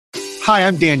Hi,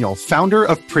 I'm Daniel, founder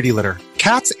of Pretty Litter.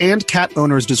 Cats and cat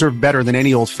owners deserve better than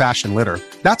any old-fashioned litter.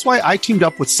 That's why I teamed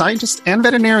up with scientists and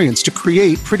veterinarians to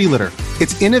create Pretty Litter.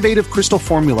 Its innovative crystal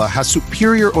formula has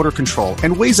superior odor control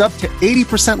and weighs up to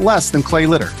 80% less than clay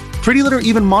litter. Pretty Litter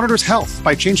even monitors health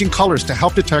by changing colors to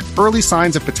help detect early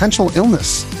signs of potential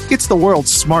illness. It's the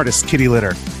world's smartest kitty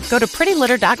litter. Go to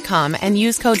prettylitter.com and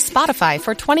use code SPOTIFY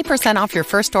for 20% off your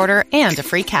first order and a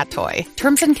free cat toy.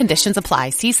 Terms and conditions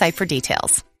apply. See site for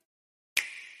details.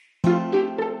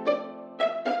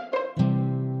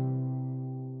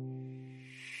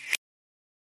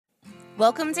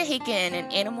 Welcome to Haken,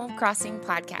 an Animal Crossing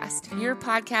podcast, your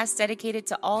podcast dedicated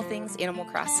to all things Animal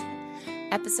Crossing.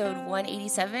 Episode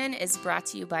 187 is brought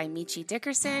to you by Michi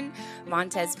Dickerson,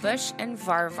 Montez Bush, and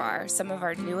Varvar, some of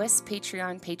our newest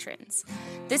Patreon patrons.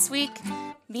 This week,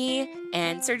 me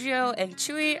and Sergio and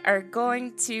Chewy are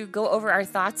going to go over our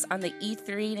thoughts on the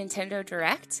E3 Nintendo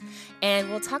Direct, and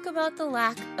we'll talk about the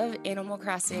lack of Animal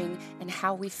Crossing and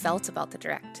how we felt about the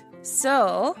Direct.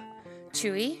 So,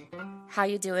 Chewy, how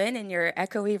you doing in your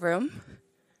echoey room?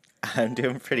 I'm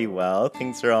doing pretty well.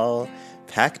 Things are all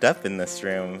packed up in this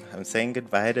room. I'm saying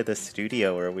goodbye to the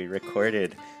studio where we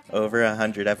recorded over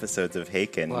 100 episodes of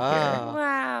Haken here.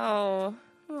 Wow.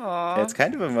 Aww. It's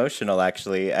kind of emotional,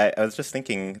 actually. I was just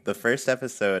thinking, the first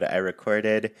episode I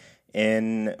recorded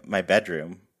in my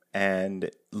bedroom, and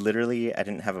literally I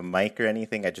didn't have a mic or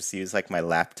anything. I just used like my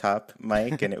laptop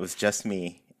mic, and it was just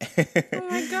me. Oh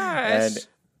my gosh. And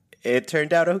it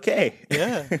turned out okay.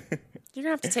 Yeah. You're going to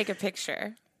have to take a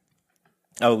picture.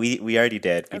 Oh, we already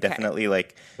did. We Okay. definitely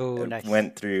nice.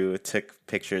 went through, took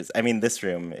pictures. I mean, this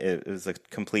room, it was a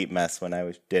complete mess when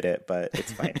I did it, but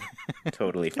it's fine.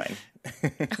 Totally fine.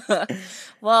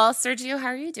 Well, Sergio, how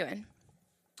are you doing?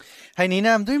 Hi, Nina.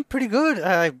 I'm doing pretty good.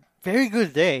 Very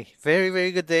good day. Very,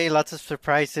 very good day. Lots of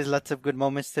surprises, lots of good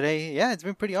moments today. Yeah, it's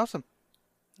been pretty awesome.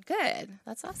 Good.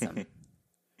 That's awesome.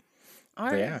 All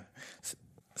But right. yeah.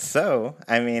 So,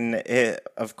 I mean,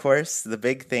 of course, the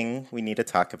big thing we need to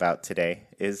talk about today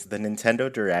is the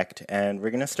Nintendo Direct, and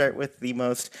we're going to start with the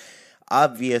most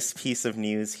obvious piece of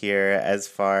news here as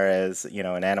far as,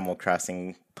 an Animal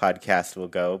Crossing podcast will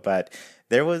go, but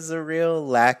there was a real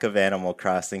lack of Animal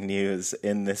Crossing news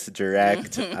in this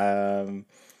Direct. I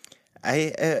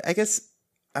guess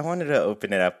I wanted to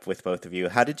open it up with both of you.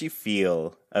 How did you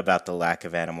feel about the lack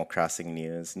of Animal Crossing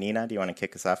news? Nina, do you want to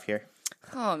kick us off here?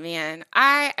 Oh, man.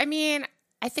 I mean,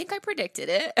 I think I predicted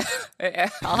it.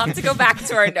 I'll have to go back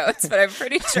to our notes, but I'm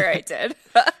pretty sure I did.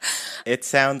 It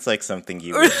sounds like something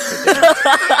you would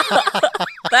predict.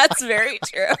 That's very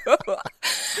true.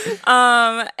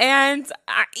 And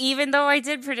even though I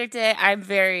did predict it, I'm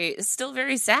still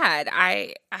very sad.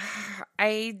 I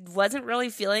wasn't really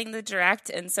feeling the Direct,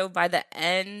 and so by the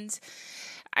end,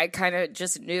 I kind of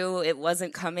just knew it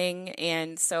wasn't coming,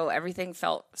 and so everything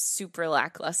felt super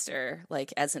lackluster,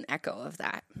 like as an echo of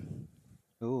that.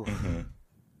 Ooh. Mm-hmm.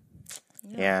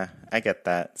 Yeah, I get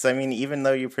that. So, I mean, even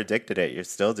though you predicted it, you're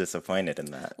still disappointed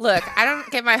in that. Look, I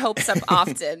don't get my hopes up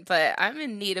often, but I'm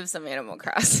in need of some Animal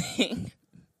Crossing.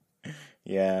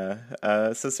 Yeah.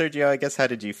 So, Sergio, I guess how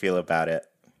did you feel about it?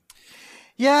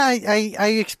 Yeah, I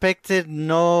expected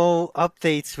no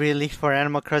updates really for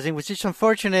Animal Crossing, which is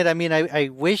unfortunate. I mean, I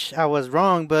wish I was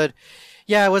wrong, but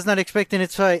yeah, I was not expecting it,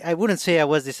 so I wouldn't say I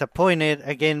was disappointed.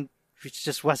 Again, which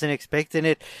just wasn't expecting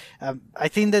it. I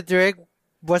think the Direct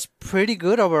was pretty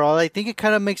good overall. I think it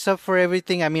kind of makes up for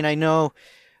everything. I mean, I know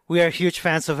we are huge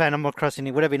fans of Animal Crossing.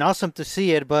 It would have been awesome to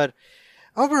see it, but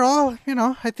overall, I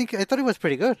thought it was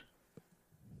pretty good.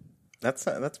 That's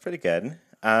pretty good.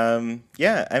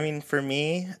 Yeah, I mean, for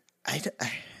me,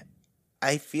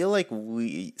 I feel like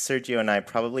Sergio and I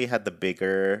probably had the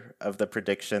bigger of the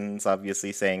predictions,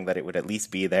 obviously saying that it would at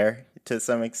least be there to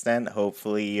some extent.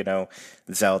 Hopefully,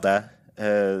 Zelda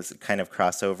as kind of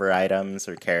crossover items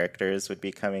or characters would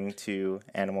be coming to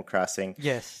Animal Crossing.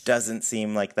 Yes. Doesn't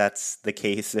seem like that's the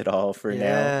case at all for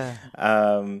Yeah.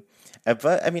 now.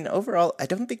 But, I mean, overall, I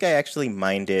don't think I actually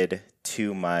minded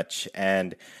too much,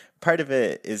 and part of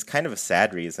it is kind of a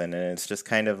sad reason, and it's just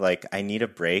kind of like I need a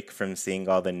break from seeing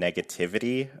all the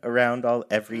negativity around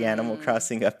every Animal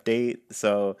Crossing update.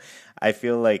 So I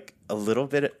feel like a little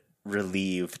bit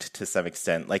relieved to some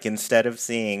extent. Like, instead of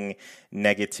seeing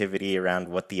negativity around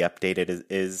what the update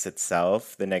is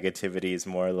itself, the negativity is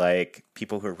more like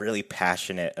people who are really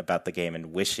passionate about the game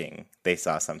and wishing they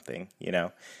saw something,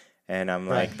 And I'm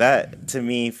Right. like, that to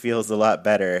me feels a lot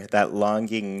better. That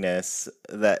longingness,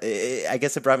 I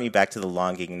guess it brought me back to the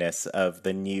longingness of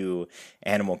the new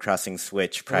Animal Crossing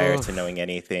Switch prior to knowing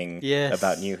anything Yes.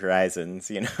 about New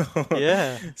Horizons, you know?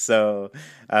 Yeah. So,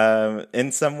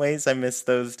 in some ways, I miss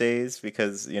those days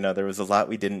because, you know, there was a lot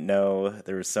we didn't know.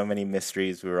 There were so many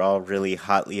mysteries. We were all really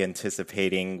hotly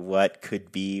anticipating what could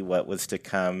be, what was to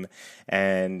come.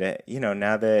 And, you know,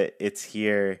 now that it's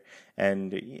here,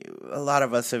 and a lot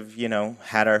of us have, you know,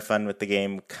 had our fun with the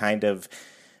game, kind of,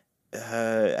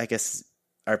 I guess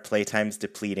our playtime's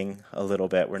depleting a little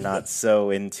bit. We're not so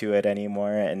into it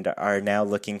anymore and are now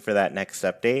looking for that next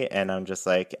update. And I'm just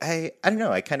like, I don't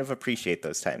know, I kind of appreciate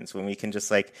those times when we can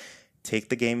just like take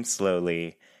the game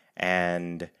slowly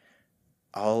and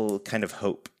all kind of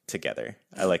hope together.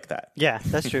 I like that. Yeah,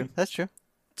 that's true. That's true.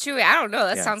 Chewy, I don't know.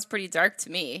 That Yeah. sounds pretty dark to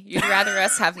me. You'd rather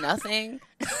us have nothing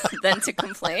than to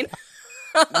complain?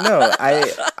 No,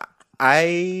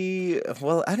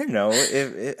 well, I don't know.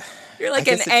 You're like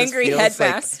I an guess it just angry feels like-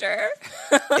 headmaster.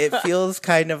 It feels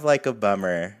kind of like a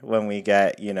bummer when we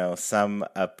get, you know, some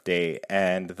update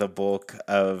and the bulk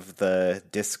of the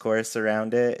discourse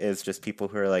around it is just people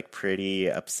who are like pretty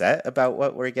upset about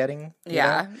what we're getting. you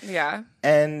know? Yeah.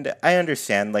 And I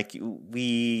understand, like,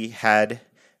 we had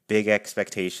big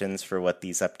expectations for what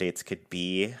these updates could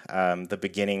be. The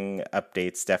beginning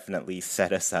updates definitely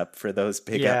set us up for those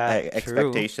big Yeah, true.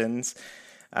 expectations.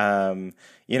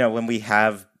 You know, when we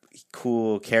have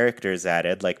cool characters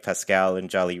added, like Pascal and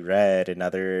Jolly Red and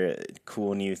other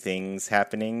cool new things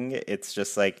happening, it's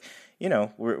just like, you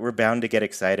know, we're bound to get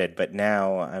excited. But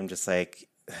now I'm just like,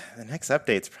 the next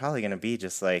update's probably going to be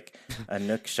just like a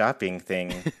Nook shopping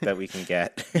thing that we can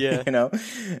get, Yeah. you know?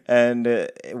 And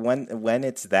when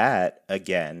it's that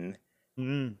again,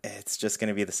 Mm. it's just going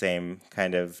to be the same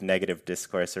kind of negative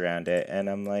discourse around it. And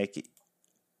I'm like,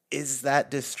 is that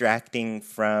distracting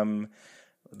from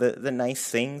the nice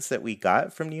things that we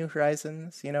got from New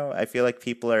Horizons? You know, I feel like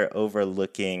people are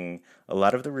overlooking a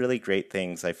lot of the really great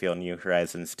things I feel New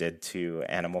Horizons did to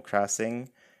Animal Crossing.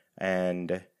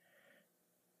 And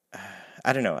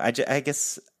I don't know. I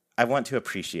guess I want to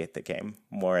appreciate the game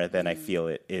more than I feel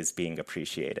it is being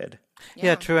appreciated.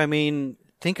 Yeah, true. I mean,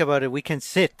 think about it. We can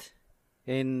sit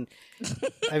in.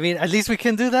 I mean, at least we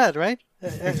can do that, right?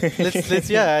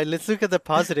 Let's look at the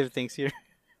positive things here.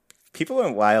 People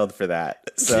went wild for that.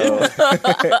 So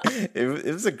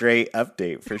it was a great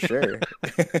update for sure.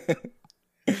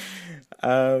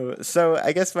 So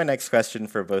I guess my next question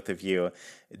for both of you,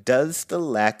 does the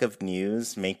lack of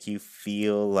news make you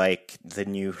feel like the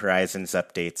New Horizons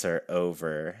updates are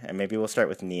over? And maybe we'll start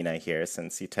with Nina here,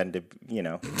 since you tend to, you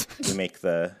know, you make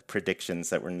the predictions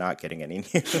that we're not getting any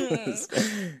news.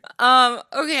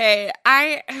 Okay.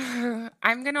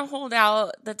 I'm gonna hold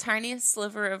out the tiniest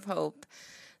sliver of hope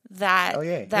that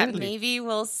yay. that maybe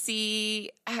we'll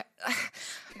see.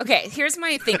 Okay, here's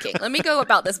my thinking. Let me go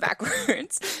about this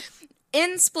backwards.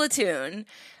 In Splatoon,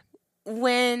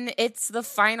 when it's the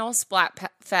final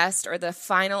Splatfest or the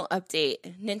final update,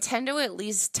 Nintendo at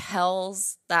least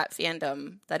tells that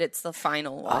fandom that it's the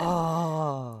final one.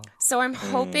 Oh, So I'm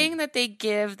hoping that they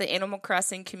give the Animal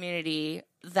Crossing community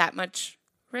that much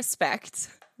respect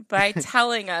by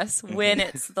telling us when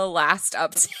it's the last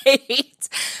update.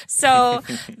 So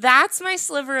that's my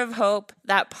sliver of hope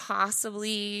that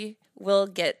possibly we'll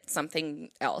get something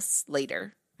else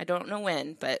later. I don't know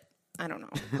when, but I don't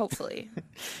know. Hopefully.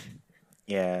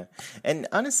 Yeah. And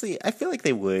honestly, I feel like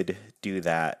they would do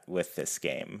that with this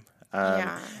game.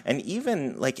 Yeah. And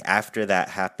even like after that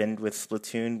happened with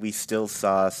Splatoon, we still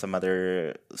saw some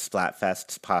other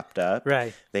Splatfests popped up.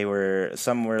 right.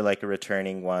 Some were like a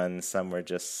returning one, some were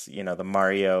just, you know, the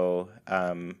Mario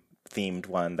themed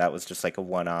one that was just like a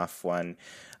one-off one.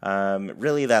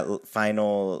 Really, that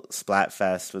final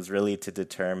Splatfest was really to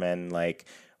determine like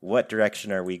what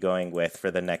direction are we going with for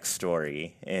the next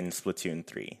story in Splatoon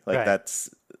 3. Like Right. that's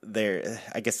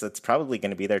I guess that's probably going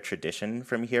to be their tradition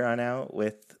from here on out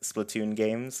with Splatoon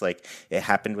games. Like it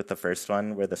happened with the first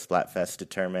one where the Splatfest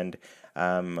determined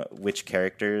which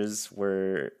characters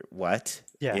were what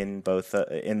Yeah. in both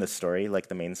in the story, like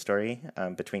the main story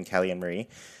between Callie and Marie.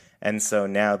 And so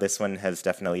now this one has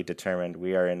definitely determined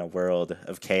we are in a world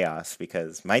of chaos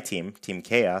because my team, Team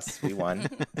Chaos, we won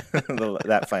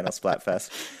that final Splatfest.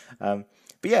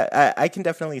 But yeah, I can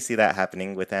definitely see that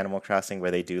happening with Animal Crossing where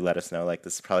they do let us know like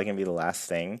this is probably going to be the last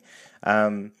thing.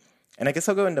 And I guess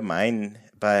I'll go into mine,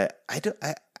 but I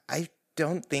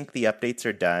don't think the updates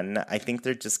are done. I think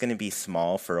they're just going to be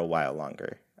small for a while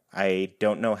longer. I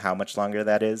don't know how much longer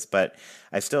that is, but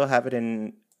I still have it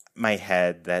in my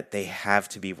head that they have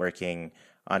to be working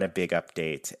on a big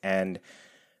update. And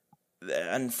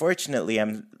unfortunately,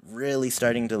 I'm really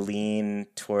starting to lean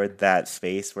toward that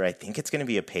space where I think it's going to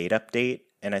be a paid update.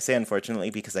 And I say unfortunately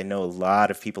because I know a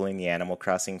lot of people in the Animal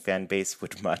Crossing fan base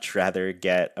would much rather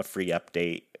get a free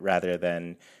update rather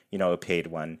than, a paid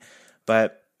one.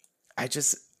 But I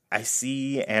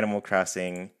see Animal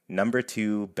Crossing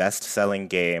 #2 best-selling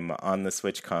game on the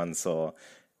Switch console,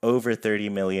 over 30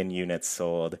 million units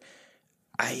sold.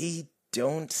 I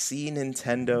don't see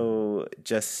Nintendo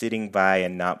just sitting by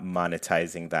and not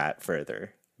monetizing that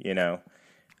further,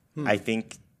 I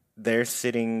think they're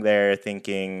sitting there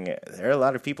thinking, there are a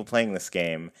lot of people playing this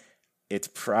game. It's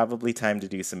probably time to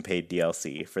do some paid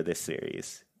DLC for this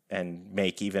series and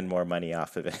make even more money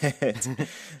off of it.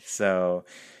 So,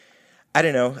 I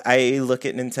don't know. I look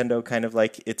at Nintendo kind of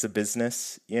like it's a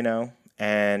business,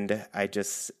 and I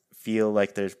just feel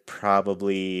like there's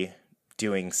probably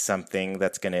doing something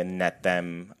that's going to net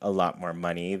them a lot more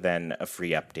money than a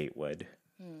free update would.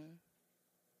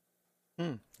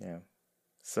 Yeah.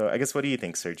 So I guess, what do you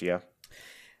think, Sergio?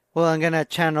 Well, I'm gonna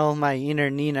channel my inner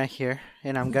Nina here,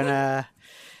 and I'm gonna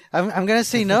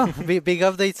say no. Big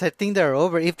updates, I think they're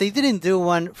over. If they didn't do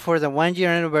one for the 1 year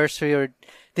anniversary, or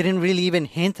didn't really even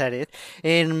hint at it,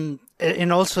 and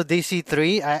also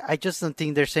DC3, I just don't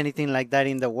think there's anything like that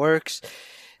in the works.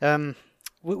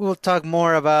 We'll talk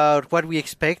more about what we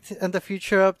expect in the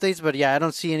future updates, but yeah, I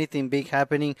don't see anything big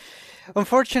happening.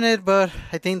 Unfortunate, but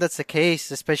I think that's the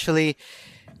case, especially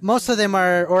most of them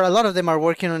are, or a lot of them are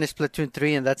working on Splatoon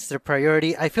 3, and that's their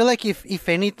priority. I feel like if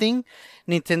anything,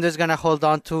 Nintendo's going to hold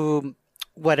on to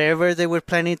whatever they were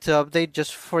planning to update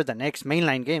just for the next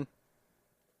mainline game.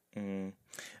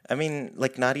 I mean,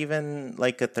 like, not even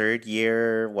like a third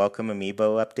year Welcome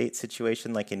Amiibo update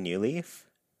situation like in New Leaf?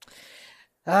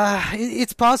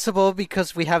 It's possible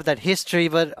because we have that history,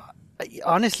 but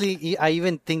honestly, I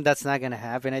even think that's not going to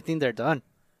happen. I think they're done.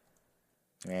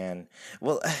 Man,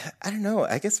 well, I don't know.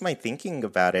 I guess my thinking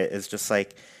about it is just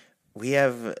like,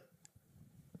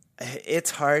 it's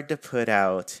hard to put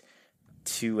out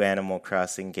 2 Animal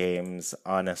Crossing games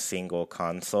on a single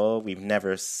console. We've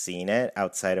never seen it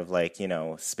outside of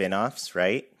spin-offs,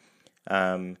 right?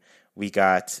 We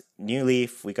got New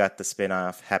Leaf, we got the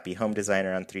spin-off Happy Home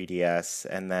Designer on 3DS,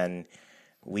 and then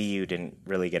Wii U didn't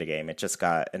really get a game. It just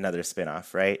got another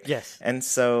spin-off, right? Yes. And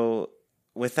so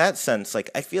with that sense,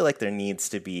 I feel like there needs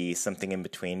to be something in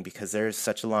between because there's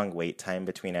such a long wait time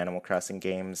between Animal Crossing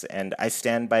games. And I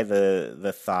stand by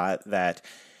the thought that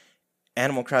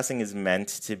Animal Crossing is meant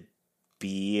to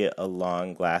be a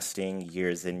long-lasting,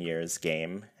 years and years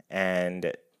game.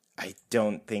 And I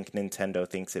don't think Nintendo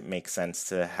thinks it makes sense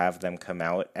to have them come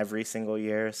out every single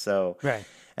year. So, right.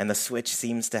 And the Switch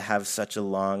seems to have such a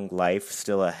long life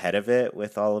still ahead of it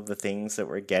with all of the things that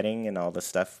we're getting and all the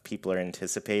stuff people are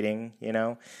anticipating,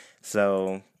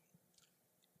 So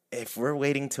if we're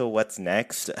waiting till what's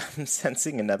next, I'm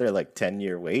sensing another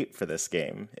 10-year wait for this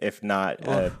game, if not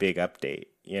a big update,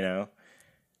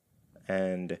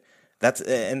 And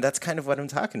that's kind of what I'm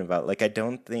talking about. I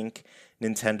don't think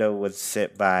Nintendo would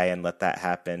sit by and let that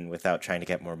happen without trying to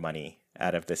get more money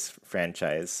out of this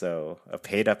franchise. So a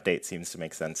paid update seems to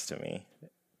make sense to me.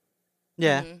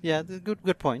 Yeah, yeah,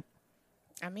 good point.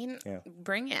 I mean,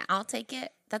 bring it. I'll take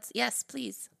it. Yes,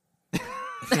 please.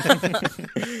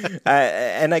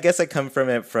 And I guess I come from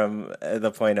it from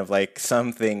the point of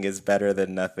something is better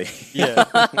than nothing. Yeah.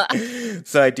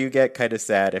 So I do get kind of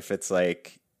sad if it's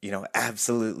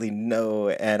absolutely no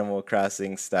Animal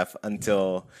Crossing stuff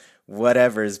until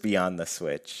whatever's beyond the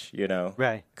Switch,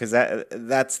 Right. Because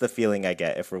that's the feeling I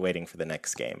get if we're waiting for the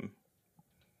next game.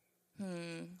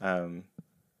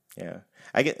 Yeah.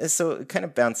 I get so kind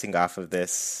of bouncing off of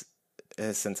this,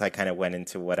 since I kind of went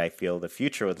into what I feel the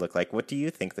future would look like. What do you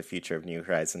think the future of New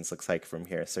Horizons looks like from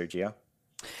here, Sergio?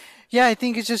 Yeah, I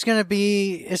think it's just going to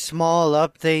be small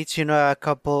updates, a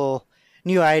couple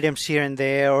new items here and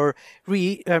there, or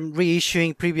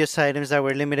reissuing previous items that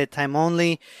were limited time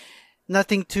only.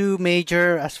 Nothing too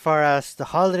major as far as the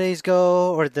holidays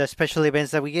go or the special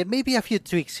events that we get. Maybe a few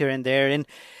tweaks here and there and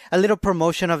a little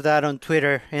promotion of that on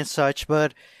Twitter and such.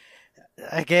 But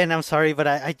again, I'm sorry, but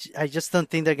I just don't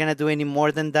think they're going to do any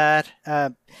more than that.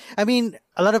 I mean,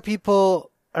 a lot of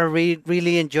people are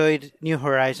really enjoyed New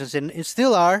Horizons and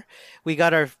still are. We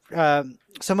got our,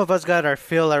 some of us got our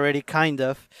fill already, kind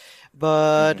of.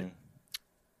 But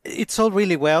it sold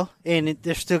really well, and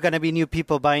there's still going to be new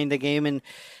people buying the game. And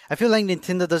I feel like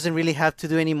Nintendo doesn't really have to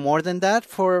do any more than that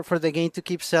for the game to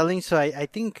keep selling. So I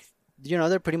think,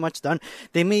 they're pretty much done.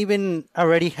 They may even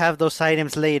already have those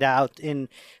items laid out and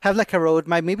have a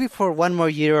roadmap, maybe for 1 more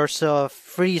year or so of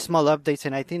free small updates.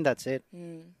 And I think that's it.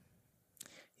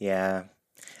 Yeah.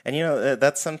 And,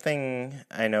 that's something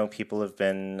I know people have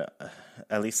been,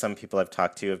 at least some people I've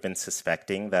talked to have been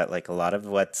suspecting that, like, a lot of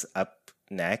what's up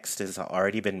next has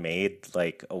already been made,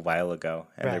 like, a while ago.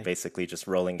 And they're basically just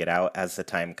rolling it out as the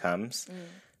time comes.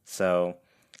 So,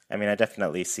 I mean, I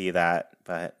definitely see that.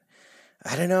 But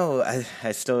I don't know.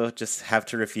 I still just have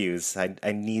to refuse.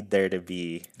 I need there to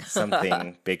be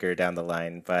something bigger down the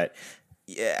line. But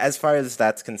yeah, as far as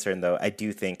that's concerned, though, I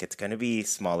do think it's going to be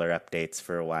smaller updates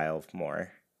for a while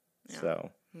more. Yeah.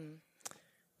 So,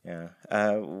 yeah.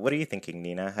 What are you thinking,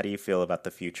 Nina? How do you feel about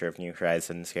the future of New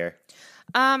Horizons here?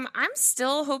 I'm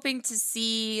still hoping to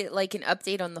see like an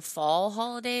update on the fall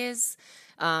holidays.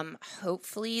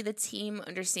 Hopefully the team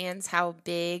understands how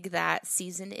big that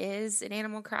season is in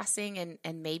Animal Crossing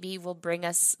and maybe will bring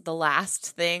us the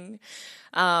last thing.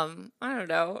 I don't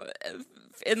know.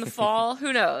 In the fall,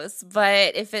 who knows?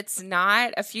 But if it's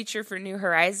not a future for New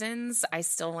Horizons, I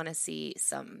still want to see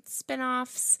some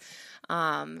spin-offs.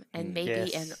 And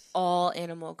maybe an all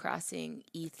Animal Crossing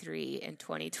E3 in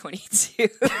 2022.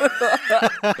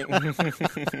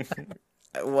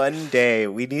 One day,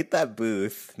 we need that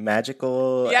booth,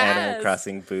 magical Animal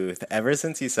Crossing booth. Ever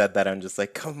since you said that, I'm just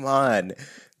like, come on.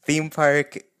 Theme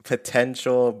park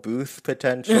potential, booth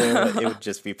potential. It would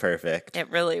just be perfect. It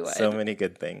really would. So many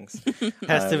good things.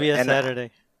 Has to be a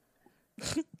Saturday.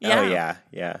 Oh, yeah.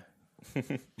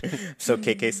 So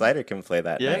KK Slider can play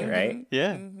that night, right?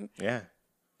 Yeah. Yeah.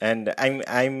 And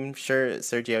I'm sure,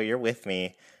 Sergio, you're with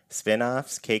me.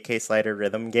 Spin-offs, KK Slider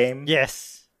rhythm game.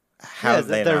 Yes. How have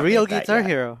they the not real made that Guitar yet?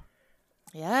 Hero.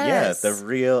 Yes.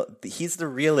 Yeah, he's the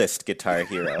realest Guitar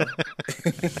Hero.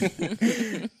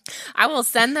 I will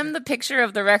send them the picture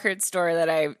of the record store that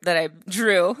I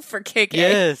drew for KK.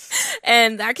 Yes.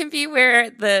 And that can be where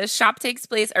the shop takes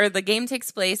place, or the game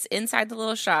takes place inside the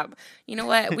little shop. You know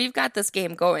what? We've got this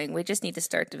game going. We just need to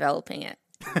start developing it.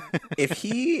 If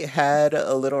he had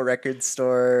a little record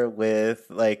store with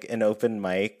like an open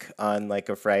mic on like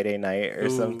a Friday night or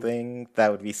something,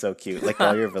 that would be so cute. Like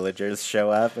all your villagers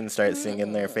show up and start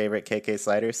singing their favorite KK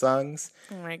Slider songs.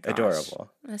 Oh my gosh.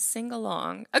 Adorable. A sing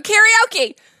along. A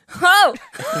karaoke. Oh,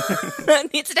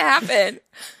 that needs to happen.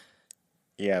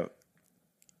 Yeah.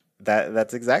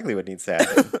 That's exactly what needs to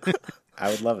happen.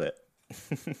 I would love it.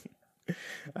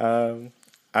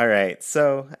 All right.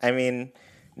 So, I mean,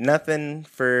 nothing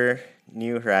for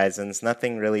New Horizons,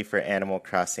 nothing really for Animal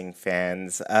Crossing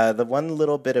fans. The one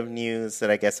little bit of news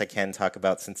that I guess I can talk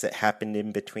about since it happened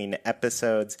in between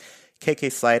episodes,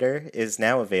 KK Slider is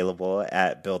now available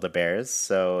at Build-A-Bears.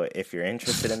 So if you're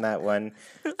interested in that one,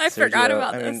 I forgot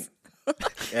about this.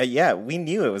 Yeah, we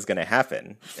knew it was going to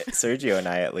happen. Sergio and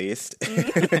I, at least.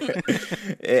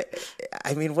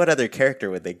 I mean, what other character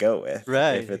would they go with?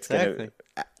 Right, If it's exactly.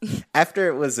 After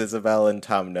it was Isabelle and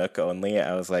Tom Nook only,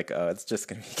 I was like, oh, it's just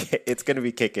going to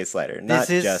be KK Slider. Not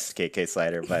just KK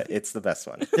Slider, but it's the best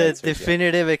one. The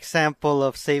definitive example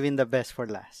of saving the best for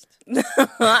last.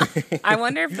 I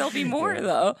wonder if there'll be more,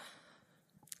 though.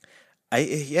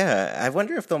 I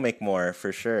wonder if they'll make more,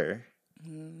 for sure.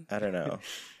 I don't know.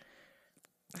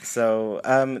 So,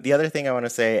 the other thing I want to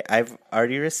say, I've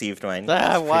already received mine.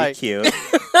 It's why? pretty cute.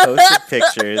 Posted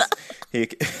pictures.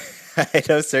 I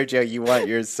know, Sergio, you want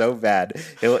yours so bad.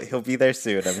 He'll be there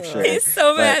soon, I'm sure. He's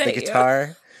so mad at you.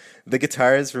 The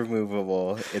guitar is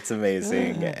removable. It's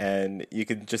amazing, and you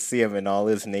can just see him in all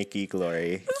his naked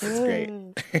glory. It's great.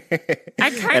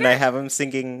 And I have him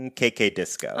singing KK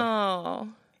Disco. Oh.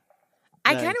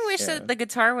 I kind of wish that the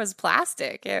guitar was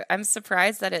plastic. I'm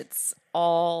surprised that it's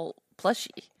all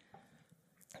plushy.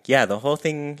 Yeah, the whole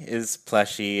thing is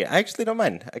plushy. I actually don't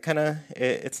mind.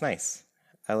 It's nice.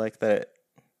 I like that.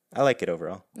 I like it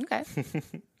overall. Okay.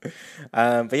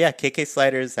 But yeah, KK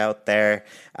Slider's out there.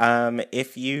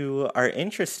 If you are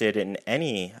interested in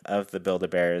any of the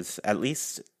Build-A-Bears, at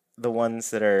least the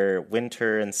ones that are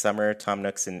winter and summer, Tom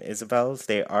Nooks and Isabelle's,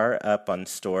 they are up on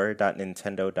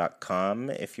store.nintendo.com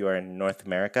if you are in North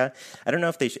America. I don't know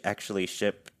if they actually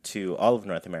ship to all of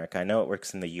North America. I know it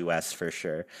works in the US for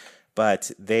sure.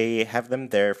 But they have them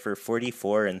there for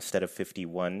 $44 instead of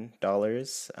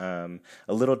 $51. A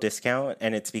little discount,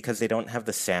 and it's because they don't have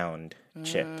the sound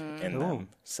chip in them.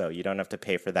 So you don't have to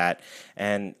pay for that.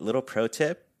 And little pro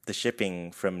tip, the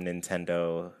shipping from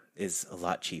Nintendo is a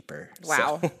lot cheaper.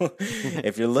 Wow. So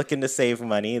if you're looking to save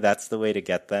money, that's the way to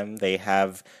get them. They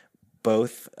have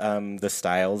both the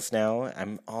styles now.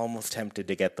 I'm almost tempted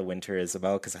to get the winter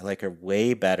Isabelle because I like her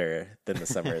way better than the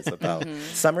summer Isabelle.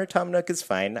 Summer Tom Nook is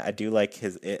fine. I do like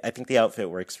I think the outfit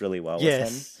works really well with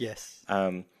him. Yes.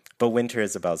 But winter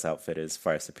Isabelle's outfit is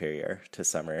far superior to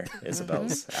summer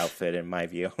Isabelle's outfit in my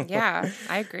view. Yeah,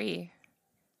 I agree.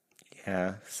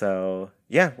 Yeah. So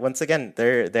yeah, once again,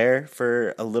 they're there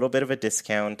for a little bit of a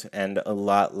discount and a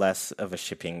lot less of a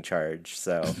shipping charge.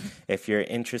 So if you're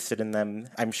interested in them,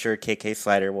 I'm sure KK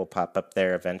Slider will pop up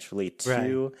there eventually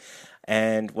too.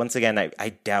 And once again, I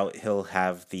doubt he'll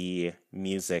have the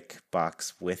music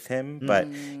box with him, but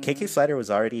KK Slider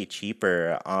was already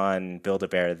cheaper on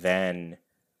Build-A-Bear than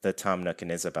the Tom Nook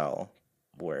and Isabelle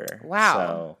were. Wow.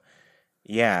 So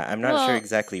yeah, I'm not sure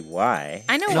exactly why.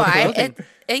 I know why.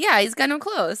 Yeah, he's got no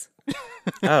clothes.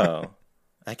 Oh,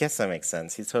 I guess that makes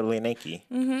sense. He's totally naked.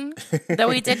 Mm-hmm.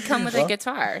 Though he did come with a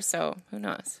guitar, so who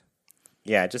knows?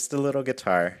 Yeah, just a little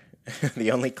guitar.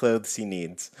 The only clothes he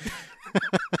needs.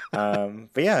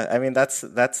 But yeah, I mean, that's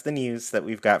the news that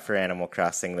we've got for Animal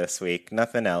Crossing this week.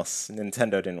 Nothing else.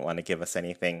 Nintendo didn't want to give us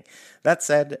anything. That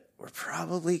said, we're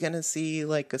probably going to see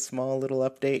like a small little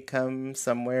update come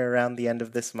somewhere around the end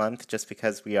of this month, just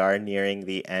because we are nearing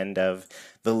the end of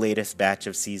the latest batch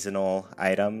of seasonal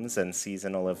items and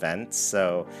seasonal events.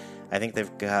 So I think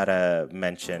they've got to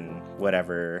mention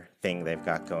whatever thing they've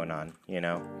got going on, you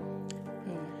know?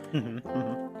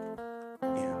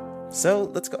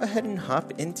 So let's go ahead and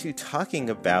hop into talking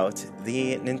about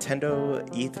the Nintendo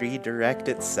E3 Direct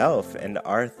itself and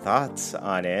our thoughts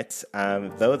on it.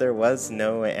 Though there was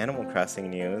no Animal Crossing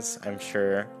news, I'm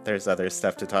sure there's other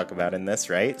stuff to talk about in this,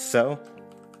 right? So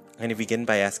I'm going to begin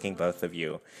by asking both of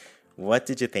you, what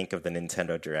did you think of the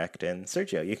Nintendo Direct? And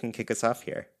Sergio, you can kick us off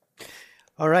here.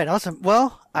 All right, awesome.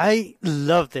 Well, I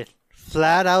loved it.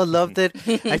 Flat out loved it.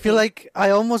 I feel like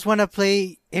I almost want to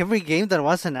play every game that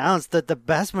was announced, the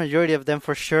vast majority of them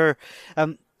for sure.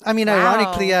 I mean,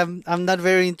 ironically, I'm not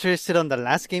very interested on the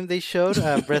last game they showed,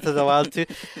 Breath of the Wild 2.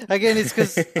 Again, it's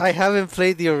because I haven't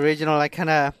played the original. I kind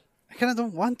of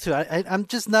don't want to. I'm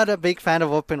just not a big fan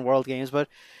of open world games, but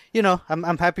you know,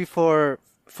 I'm happy for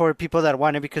people that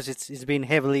want it because it's been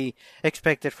heavily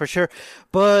expected for sure.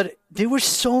 But there were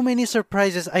so many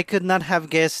surprises. I could not have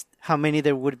guessed how many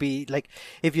there would be. Like,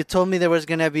 if you told me there was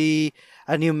gonna be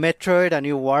a new Metroid, a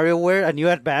new WarioWare, a new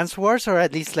Advance Wars, or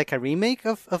at least like a remake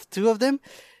of two of them,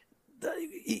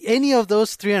 any of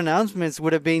those three announcements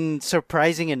would have been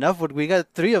surprising enough. But we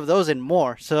got three of those and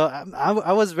more. So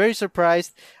I was very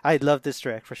surprised. I love this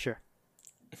direct for sure.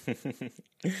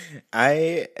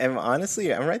 I'm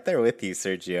right there with you,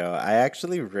 Sergio. I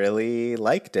actually really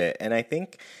liked it. And I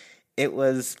think it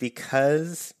was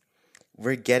because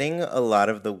we're getting a lot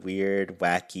of the weird,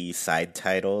 wacky side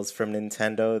titles from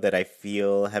Nintendo that I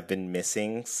feel have been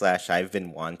missing / I've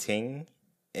been wanting,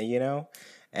 you know?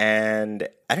 And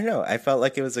I don't know, I felt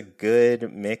like it was a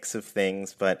good mix of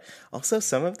things, but also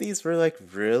some of these were like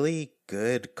really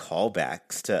good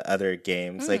callbacks to other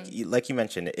games. Like you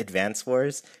mentioned, Advance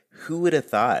Wars. Who would have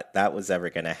thought that was ever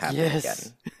going to happen again?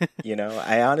 You know,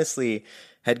 I honestly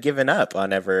had given up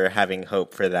on ever having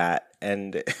hope for that.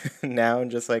 And now I'm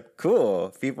just like,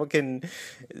 cool, people can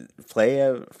play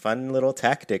a fun little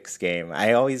tactics game.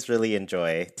 I always really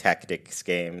enjoy tactics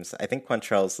games. I think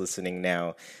Quantrell's listening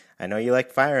now. I know you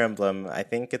like Fire Emblem. I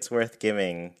think it's worth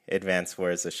giving Advance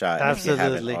Wars a shot. Absolutely. If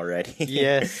you haven't already.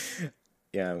 Yes.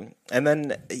 Yeah. And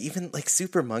then even like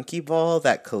Super Monkey Ball,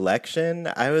 that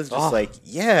collection, I was just like,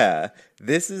 yeah,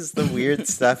 this is the weird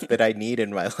stuff that I need in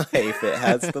my life. It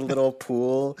has the little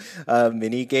pool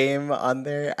mini game on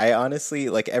there. I honestly,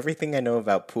 like, everything I know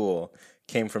about pool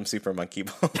came from Super Monkey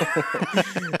Ball.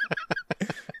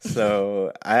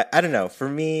 So I don't know. For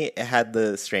me, it had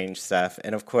the strange stuff.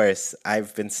 And of course,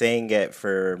 I've been saying it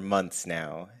for months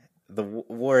now. The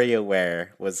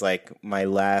WarioWare was like my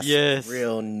last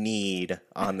real need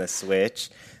on the Switch.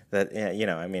 That, you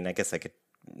know, I mean, I guess I could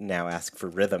now ask for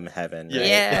Rhythm Heaven. Right?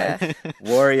 Yeah.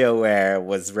 WarioWare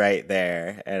was right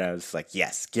there, and I was like,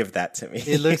 yes, give that to me.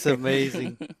 It looks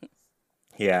amazing.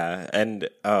 Yeah, and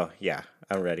yeah,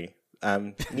 I'm ready.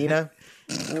 Nina,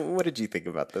 what did you think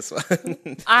about this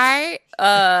one? I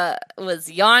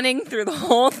was yawning through the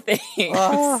whole thing.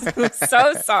 I'm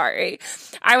so sorry.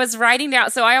 I was writing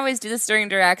down. So I always do this during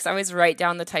directs. I always write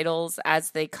down the titles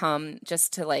as they come,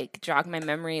 just to like jog my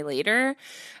memory later.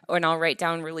 And I'll write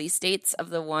down release dates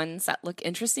of the ones that look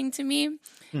interesting to me.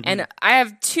 Mm-hmm. And I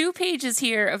have 2 pages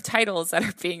here of titles that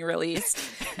are being released,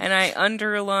 and I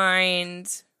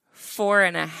underlined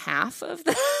 4.5 of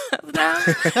them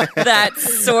that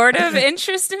sort of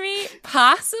interest me,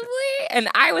 possibly. And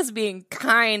I was being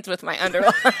kind with my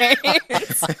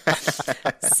underlines.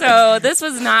 So this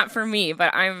was not for me,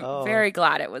 but I'm very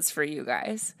glad it was for you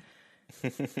guys.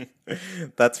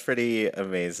 That's pretty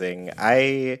amazing.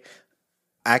 I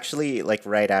actually, like,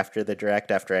 right after the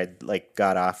direct, after I like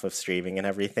got off of streaming and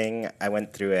everything, I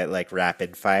went through it like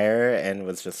rapid fire and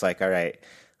was just like, all right,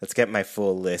 let's get my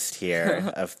full list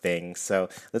here of things. So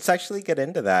let's actually get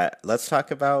into that. Let's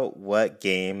talk about what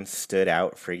games stood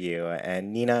out for you.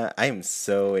 And Nina, I am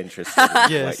so interested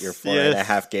in what your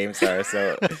 4.5 games are.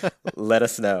 So let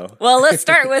us know. Well, let's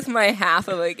start with my half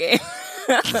of a game.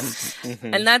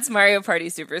 And that's Mario Party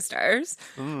Superstars,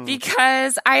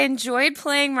 because I enjoyed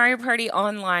playing Mario Party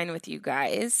online with you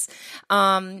guys.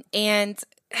 And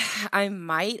I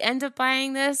might end up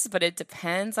buying this, but it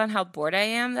depends on how bored I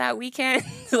am that weekend,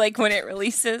 like when it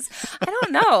releases. I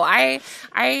don't know. I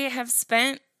have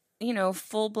spent,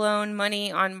 full-blown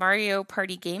money on Mario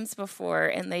Party games before,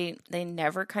 and they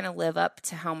never kind of live up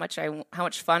to how much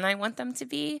fun I want them to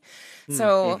be.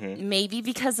 So maybe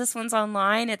because this one's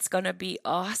online, it's going to be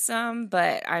awesome,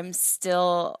 but I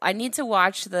need to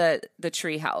watch the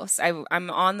Treehouse. I'm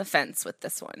on the fence with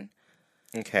this one.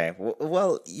 Okay.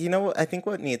 Well, I think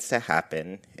what needs to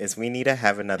happen is we need to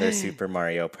have another Super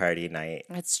Mario Party night.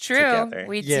 That's true. Together.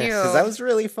 We do. Because that was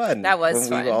really fun. That was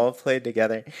fun. When we all played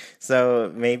together.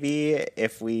 So maybe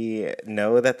if we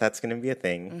know that that's going to be a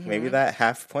thing, maybe that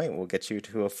half point will get you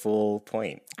to a full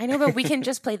point. I know, but we can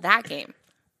just play that game.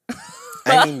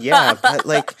 I mean, yeah, but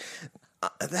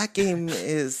that game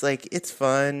is it's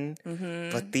fun,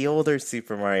 but the older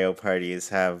Super Mario Parties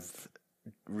have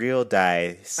real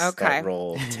dice that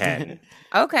roll 10.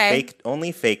 Okay.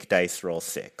 Only fake dice roll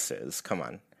 6s. Come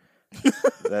on.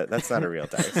 That's not a real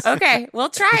dice. Okay, we'll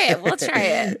try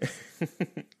it.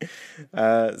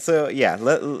 So yeah,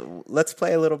 let's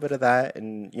play a little bit of that,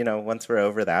 and once we're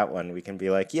over that one, we can be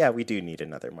like, yeah, we do need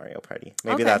another Mario Party.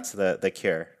 Maybe that's the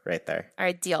cure right there. All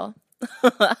right, deal.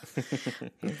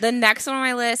 The next one on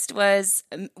my list was,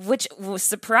 which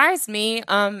surprised me,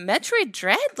 Metroid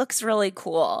Dread looks really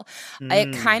cool.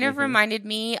 It kind of reminded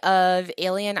me of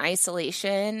Alien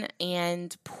Isolation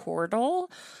and Portal,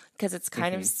 because it's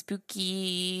kind of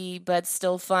spooky but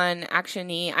still fun,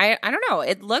 action-y. I don't know.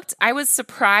 I was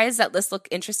surprised that this looked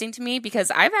interesting to me, because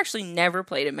I've actually never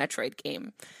played a Metroid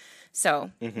game.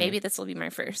 So maybe this will be my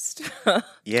first.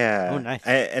 Yeah. Oh, nice.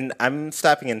 And I'm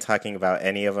stopping and talking about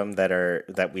any of them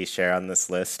that we share on this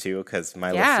list too, because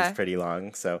my list is pretty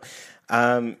long. So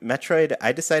Metroid,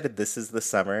 I decided this is the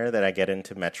summer that I get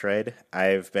into Metroid.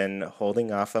 I've been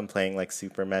holding off on playing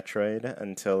Super Metroid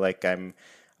until I'm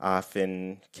off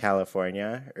in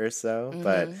California or so.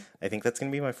 But I think that's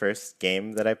going to be my first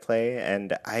game that I play.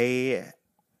 And I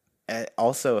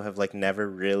also have never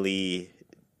really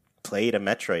played a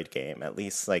Metroid game, at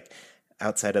least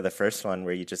outside of the first one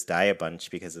where you just die a bunch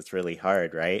because it's really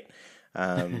hard, right?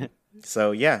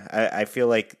 So yeah, I feel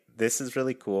like this is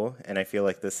really cool, and I feel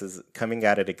like this is coming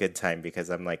out at a good time, because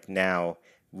I'm now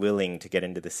willing to get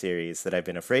into the series that I've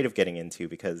been afraid of getting into,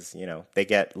 because they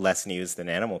get less news than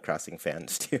Animal Crossing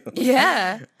fans do.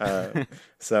 Yeah.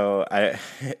 So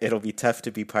it'll be tough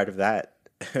to be part of that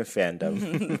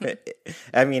fandom.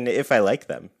 I mean, if I like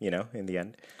them, in the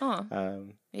end. Oh.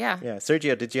 Yeah.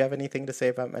 Sergio, did you have anything to say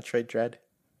about Metroid Dread?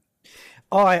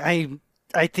 Oh, I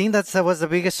think that was the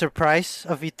biggest surprise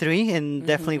of E3, and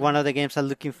definitely one of the games I'm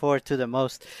looking forward to the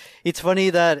most. It's funny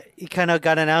that it kind of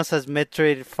got announced as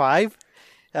Metroid 5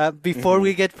 before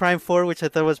we get Prime 4, which I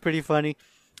thought was pretty funny.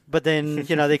 But then,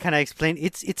 they kind of explained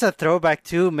it's a throwback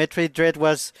too. Metroid Dread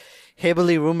was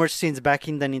heavily rumored since back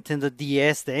in the Nintendo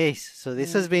DS days. So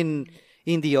this has been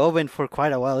in the oven for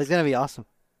quite a while. It's going to be awesome.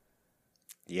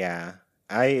 Yeah,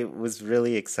 I was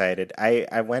really excited.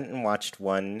 I went and watched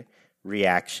one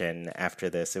reaction after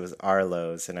this. It was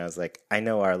Arlo's, and I was like, I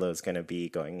know Arlo's going to be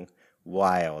going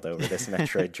wild over this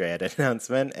Metroid Dread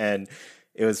announcement, and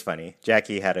it was funny.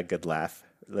 Jackie had a good laugh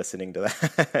listening to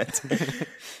that.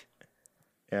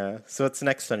 Yeah. So what's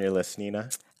next on your list, Nina?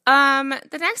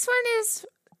 The next one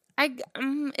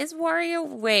is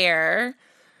WarioWare.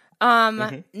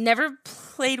 Never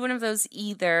played one of those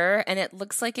either, and it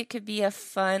looks like it could be a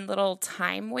fun little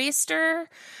time waster,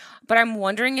 but I'm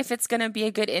wondering if it's going to be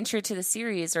a good intro to the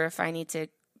series, or if I need to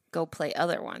go play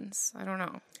other ones. I don't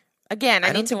know. Again,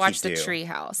 I need to watch the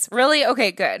Treehouse. Really?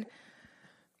 Okay, good.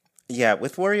 Yeah,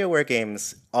 with WarioWare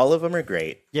games, all of them are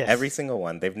great. Yes. Every single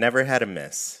one. They've never had a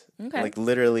miss. Okay.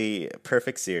 Literally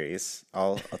perfect series,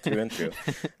 all through and through.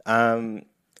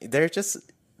 They're just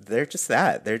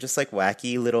that. They're just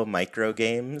wacky little micro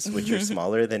games, which are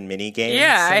smaller than mini games.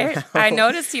 Yeah, I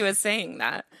noticed he was saying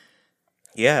that.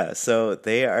 Yeah, so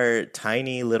they are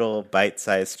tiny little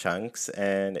bite-sized chunks,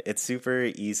 and it's super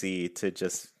easy to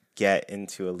just get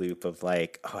into a loop of I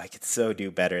could so do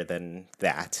better than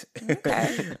that.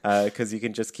 Okay. Because you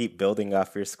can just keep building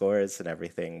off your scores and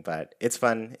everything. But it's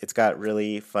fun. It's got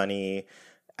really funny,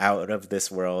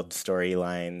 out-of-this-world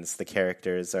storylines. The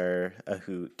characters are a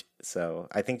hoot. So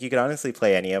I think you could honestly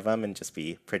play any of them and just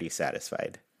be pretty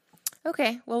satisfied.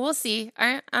 Okay, well, we'll see.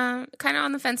 I kind of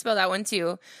on the fence about that one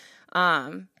too.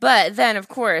 But then, of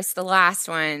course, the last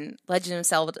one, Legend of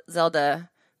Zelda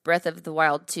Breath of the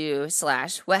Wild 2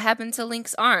 / what happened to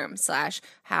Link's arm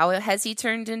 / how has he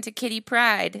turned into Kitty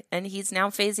Pryde and he's now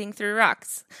phasing through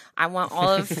rocks. I want all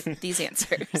of these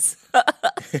answers.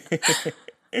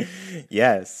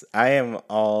 Yes, I am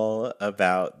all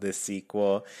about this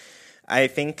sequel. I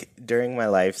think during my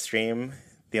live stream,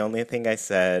 the only thing I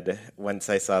said once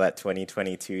I saw that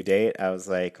 2022 date, I was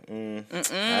like, I don't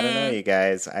know, you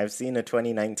guys. I've seen a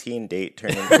 2019 date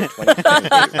turn into a 2020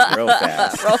 date real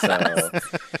fast. So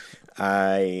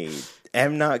I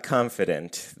am not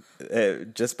confident,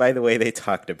 just by the way they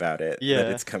talked about it,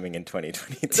 that it's coming in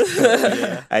 2022.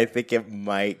 I think it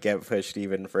might get pushed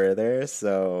even further.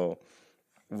 So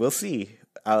we'll see.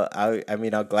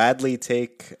 I'll gladly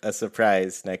take a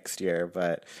surprise next year,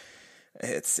 but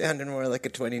it sounded more like a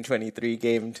 2023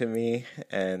 game to me,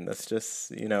 and that's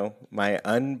just, my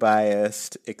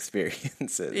unbiased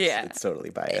experiences. Yeah. It's totally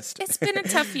biased. It's been a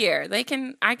tough year.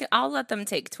 I'll let them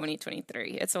take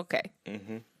 2023. It's okay.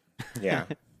 Mm-hmm. Yeah.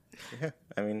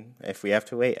 I mean, if we have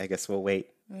to wait, I guess we'll wait.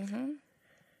 Mm-hmm.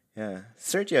 Yeah.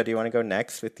 Sergio, do you want to go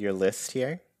next with your list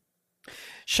here?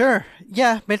 Sure.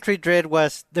 Yeah, Metroid Dread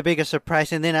was the biggest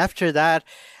surprise. And then after that,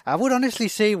 I would honestly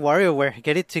say WarioWare,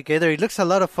 Get It Together. It looks a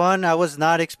lot of fun. I was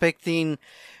not expecting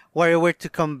WarioWare to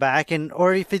come back.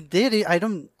 Or if it did,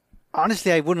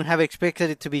 honestly, I wouldn't have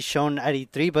expected it to be shown at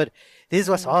E3. But this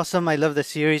was awesome. I love the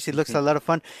series. It looks a lot of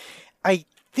fun. I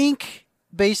think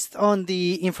based on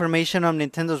the information on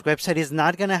Nintendo's website, it's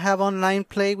not going to have online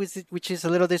play, which is a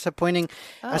little disappointing,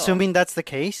 assuming that's the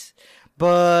case.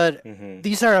 But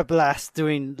these are a blast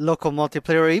doing local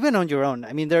multiplayer, or even on your own.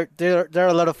 I mean, they're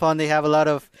a lot of fun. They have a lot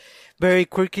of very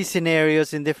quirky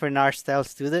scenarios in different art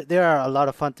styles too. They are a lot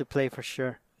of fun to play for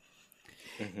sure.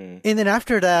 And then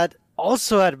after that,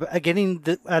 also getting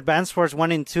the Advance Wars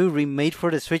 1 and 2 remade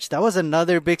for the Switch. That was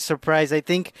another big surprise. I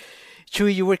think,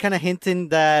 Chewy, you were kind of hinting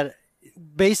that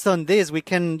based on this, we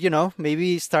can,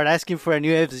 maybe start asking for a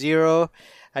new F-Zero,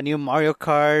 a new Mario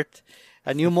Kart,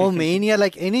 a new Mole Mania.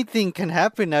 Like, anything can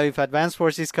happen now if Advance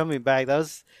Wars is coming back. That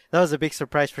was a big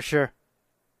surprise for sure.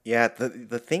 Yeah,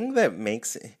 the thing that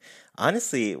makes,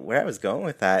 honestly, where I was going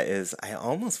with that is I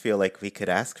almost feel like we could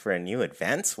ask for a new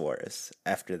Advance Wars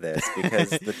after this,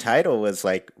 because the title was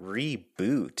like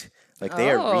Reboot. Like, they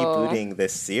are rebooting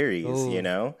this series,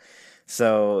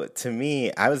 So to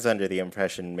me, I was under the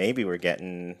impression maybe we're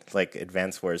getting like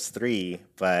Advance Wars 3,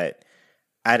 but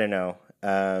I don't know.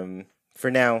 For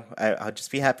now, I'll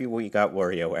just be happy we got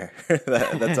WarioWare.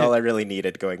 That's all I really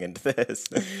needed going into this.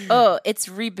 Oh, it's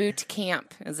Reboot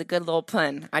Camp. It's a good little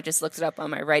pun. I just looked it up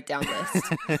on my write-down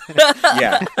list.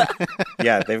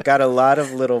 Yeah, they've got a lot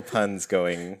of little puns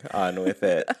going on with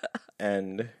it.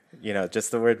 And,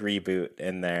 just the word reboot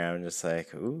in there, I'm just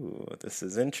like, ooh, this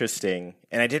is interesting.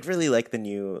 And I did really like the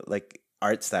new,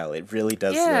 art style. It really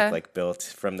does look like built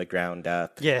from the ground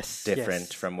up. Yes.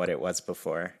 Different from what it was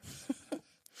before.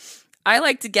 I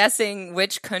liked guessing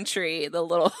which country the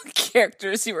little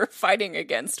characters you were fighting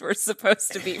against were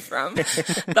supposed to be from.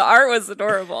 The art was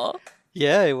adorable.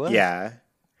 Yeah, it was. Yeah.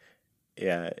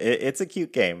 It's a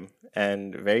cute game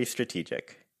and very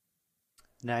strategic.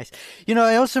 Nice.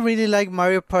 I also really like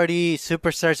Mario Party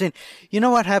Superstars. And you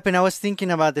know what happened? I was thinking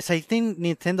about this. I think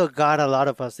Nintendo got a lot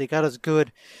of us. They got us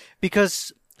good.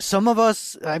 Because some of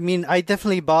us, I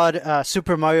definitely bought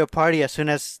Super Mario Party as soon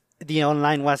as the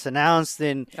online was announced,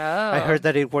 and I heard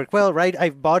that it worked well, right?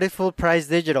 I bought it full price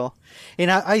digital,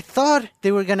 and I thought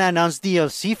they were gonna announce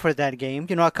DLC for that game,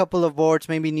 a couple of boards,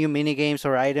 maybe new mini games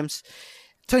or items,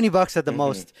 $20 at the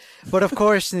most. But of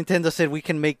course, Nintendo said we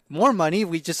can make more money.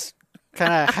 We just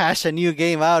kind of hash a new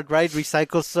game out, right?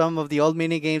 Recycle some of the old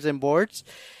mini games and boards.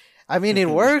 It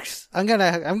works. I'm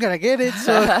gonna get it.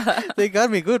 So they got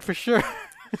me good for sure.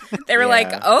 They were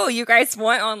like, oh, you guys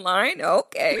want online?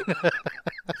 Okay.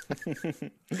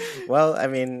 Well,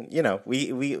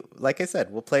 we like I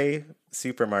said, we'll play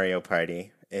Super Mario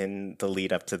Party in the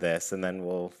lead up to this, and then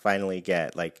we'll finally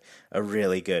get a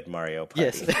really good Mario Party.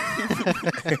 Yes.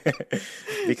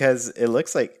 Because it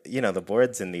looks like, the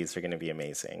boards in these are going to be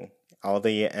amazing. All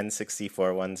the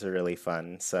N64 ones are really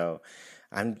fun. So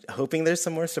I'm hoping there's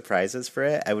some more surprises for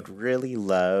it. I would really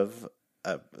love,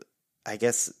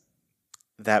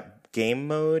 that game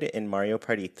mode in Mario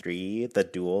Party 3, the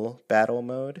dual battle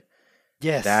mode.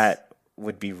 Yes. That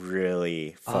would be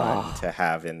really fun to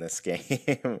have in this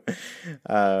game.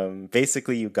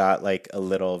 Basically, you got a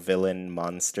little villain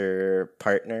monster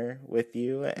partner with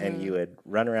you, and you would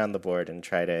run around the board and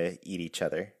try to eat each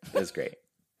other. It was great.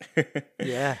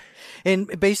 Yeah.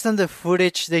 And based on the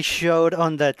footage they showed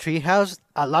on the Treehouse,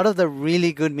 a lot of the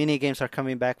really good mini games are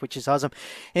coming back, which is awesome.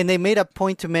 And they made a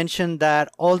point to mention that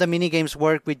all the mini games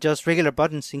work with just regular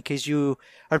buttons in case you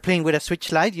are playing with a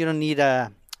Switch Lite. You don't need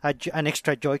an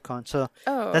extra Joy-Con. So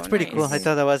that's pretty cool. I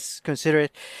thought that was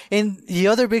considerate. And the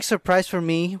other big surprise for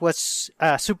me was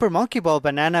Super Monkey Ball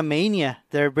Banana Mania.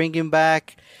 They're bringing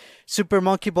back Super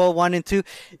Monkey Ball 1 and 2.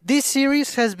 This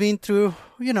series has been through,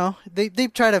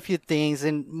 they've tried a few things,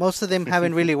 and most of them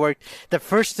haven't really worked. The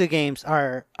first two games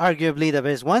are arguably the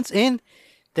best ones, and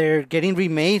they're getting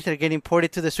remade. They're getting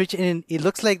ported to the Switch, and it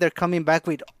looks like they're coming back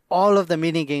with all of the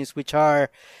mini games, which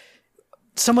are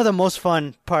some of the most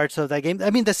fun parts of that game. I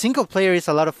mean, the single player is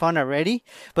a lot of fun already,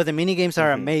 but the mini games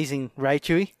are amazing, right,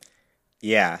 Chewy?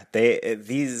 Yeah,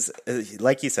 these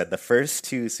like you said, the first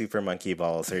two Super Monkey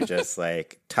Balls are just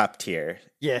like top tier.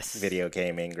 Yes. Video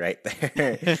gaming right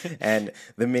there. And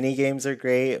the mini games are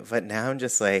great, but now I'm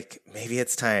just like, maybe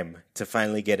it's time to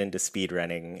finally get into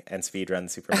speedrunning and speedrun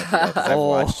Super Monkey Ball, because I've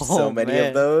watched so many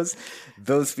of those.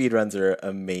 Those speedruns are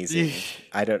amazing.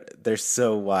 They're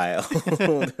so wild.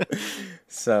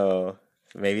 So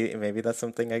maybe that's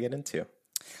something I get into.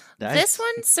 Nice. This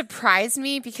one surprised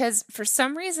me because for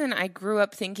some reason I grew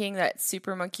up thinking that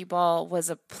Super Monkey Ball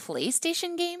was a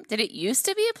PlayStation game. Did it used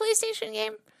to be a PlayStation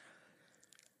game?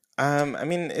 I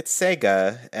mean, it's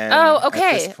Sega, and at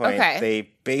this point, okay.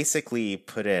 they basically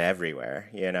put it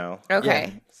everywhere, Okay. Yeah.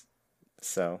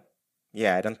 So,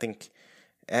 yeah,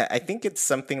 I think it's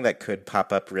something that could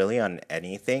pop up really on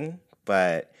anything,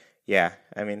 but yeah,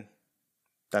 I mean,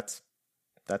 that's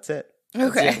it.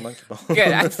 Okay. Good.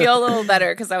 I feel a little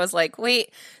better because I was like,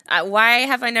 wait, why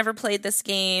have I never played this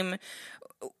game?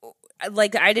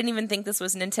 Like, I didn't even think this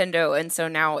was Nintendo, and so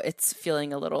now it's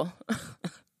feeling a little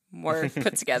more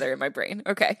put together in my brain.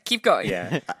 Okay, keep going.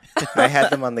 Yeah. I had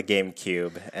them on the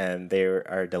GameCube, and they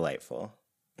are delightful.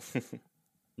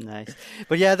 Nice.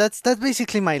 But yeah, that's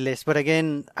basically my list. But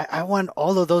again, I want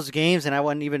all of those games, and I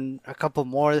want even a couple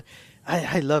more.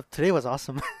 I love today was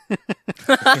awesome.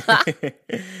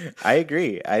 I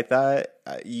agree. I thought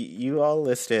you all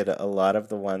listed a lot of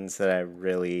the ones that I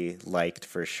really liked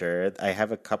for sure. I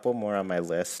have a couple more on my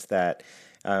list that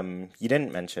you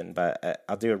didn't mention, but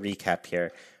I'll do a recap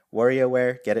here.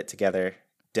 WarioWare, Get It Together,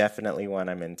 definitely one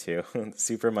I'm into.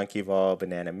 Super Monkey Ball,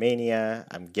 Banana Mania,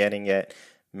 I'm getting it.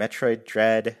 Metroid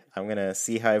Dread, I'm going to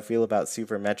see how I feel about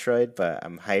Super Metroid, but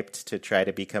I'm hyped to try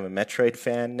to become a Metroid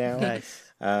fan now.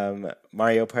 Nice.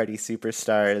 Mario Party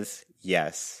Superstars,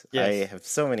 yes. I have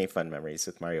so many fun memories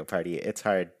with Mario Party. It's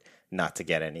hard not to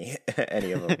get any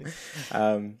of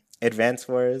them. Advance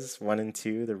Wars 1 and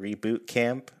 2, the reboot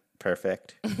camp,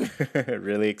 perfect.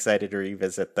 Really excited to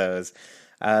revisit those.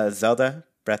 Zelda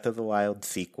Breath of the Wild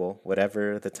sequel,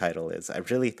 whatever the title is. I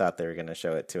really thought they were going to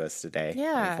show it to us today.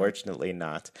 Yeah. Unfortunately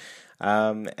not.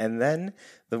 And then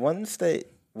the ones that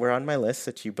were on my list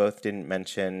that you both didn't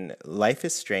mention, Life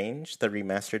is Strange, the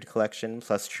remastered collection,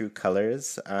 plus True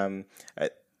Colors.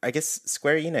 I guess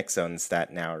Square Enix owns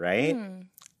that now, right?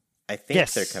 I think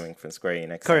they're coming from Square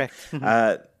Enix. Correct.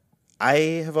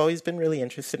 I have always been really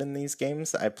interested in these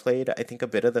games. I played, I think, a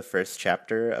bit of the first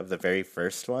chapter of the very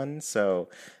first one, so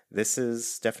this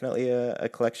is definitely a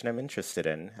collection I'm interested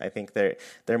in. I think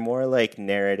they're more like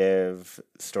narrative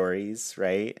stories,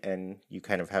 right? And you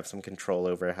kind of have some control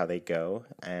over how they go.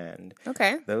 And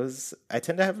those I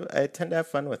tend to have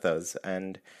fun with those.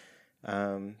 And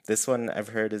this one I've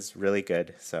heard is really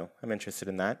good, so I'm interested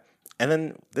in that. And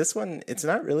then this one, it's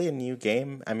not really a new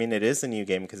game. I mean, it is a new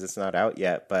game because it's not out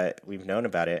yet, but we've known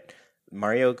about it.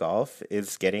 Mario Golf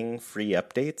is getting free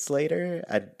updates later.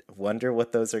 I wonder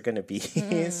what those are going to be.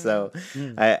 So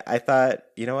I thought,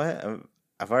 you know what?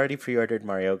 I've already pre-ordered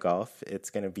Mario Golf.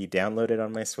 It's going to be downloaded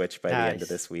on my Switch by the end of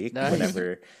this week,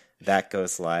 whenever that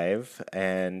goes live.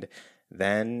 And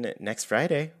then next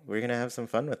Friday, we're going to have some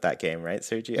fun with that game, right,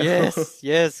 Sergio?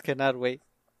 Yes, cannot wait.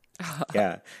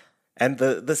 Yeah. And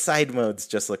the side modes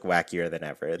just look wackier than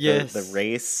ever. The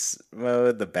race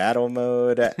mode, the battle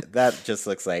mode, that just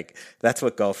looks like that's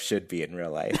what golf should be in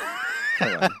real life.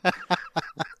 Come on.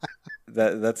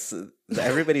 That's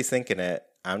everybody's thinking it.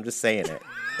 I'm just saying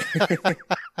it.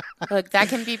 Look, that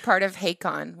can be part of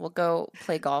HeyCon. We'll go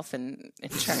play golf and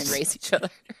try and race each other.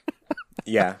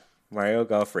 Yeah, Mario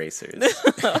Golf Racers.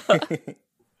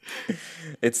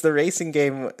 It's the racing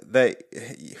game that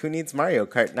who needs Mario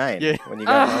Kart 9 when you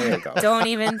got Mario Golf? Don't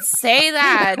even say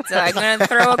that. I'm going to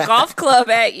throw a golf club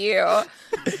at you.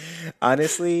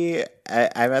 Honestly,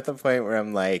 I'm at the point where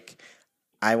I'm like,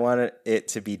 I want it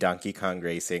to be Donkey Kong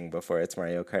Racing before it's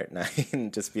Mario Kart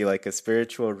 9. Just be like a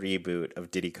spiritual reboot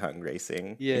of Diddy Kong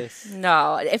Racing. Yes.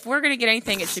 No, if we're going to get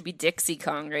anything, it should be Dixie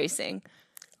Kong Racing.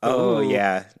 Oh, Ooh.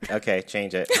 yeah. Okay,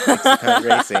 change it. Dixie Kong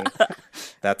Racing.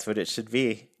 That's what it should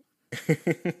be.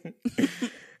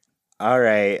 All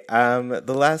right.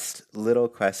 The last little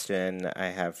question I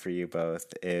have for you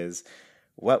both is,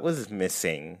 what was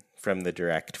missing from the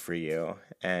Direct for you?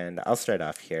 And I'll start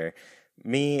off here.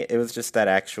 Me, it was just that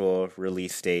actual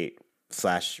release date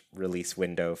 / release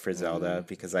window for Zelda,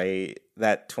 because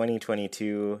that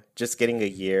 2022, just getting a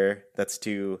year, that's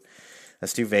too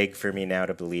vague for me now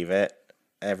to believe it.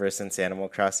 Ever since Animal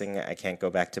Crossing, I can't go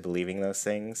back to believing those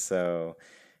things, so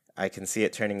I can see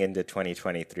it turning into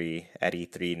 2023 at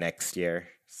E3 next year.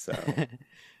 So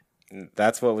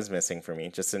that's what was missing for me,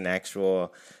 just an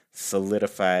actual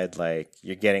solidified, like,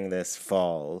 you're getting this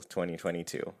fall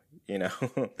 2022, you know?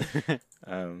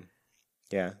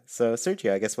 Yeah. So,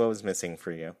 Sergio, I guess what was missing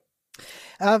for you?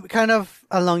 Kind of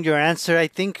along your answer, I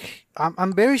think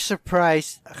I'm very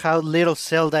surprised how little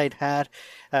Zelda it had,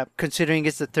 considering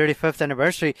it's the 35th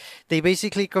anniversary. They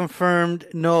basically confirmed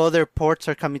no other ports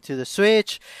are coming to the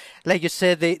Switch. Like you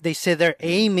said, they said they're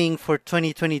aiming for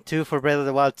 2022 for Breath of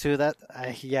the Wild 2.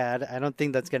 I don't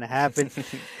think that's going to happen.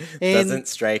 Doesn't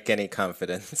strike any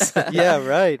confidence. Yeah,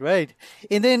 right.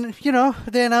 And then,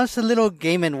 they announced a little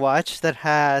Game & Watch that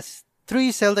has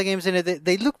 3 Zelda games in it.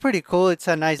 They look pretty cool. It's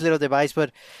a nice little device,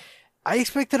 but I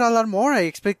expected a lot more. I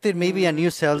expected maybe a new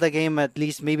Zelda game, at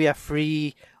least maybe a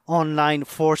free online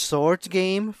Four Swords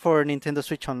game for Nintendo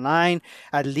Switch Online,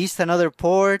 at least another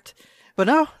port. But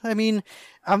no, I mean,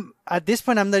 at this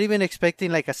point, I'm not even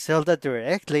expecting like a Zelda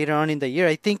Direct later on in the year.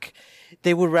 I think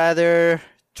they would rather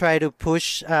try to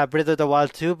push Breath of the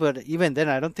Wild 2, but even then,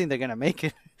 I don't think they're going to make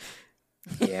it.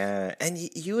 Yeah, and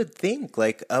you would think,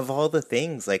 like, of all the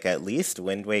things, like, at least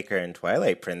Wind Waker and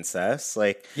Twilight Princess,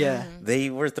 like, Yeah.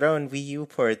 they were throwing Wii U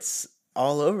ports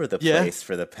all over the place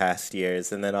for the past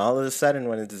years, and then all of a sudden,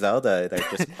 when it's Zelda,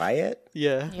 they're just quiet.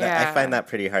 Yeah. I find that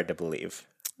pretty hard to believe.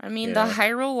 I mean, Yeah. the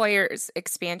Hyrule Warriors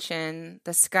expansion,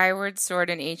 the Skyward Sword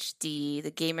in HD,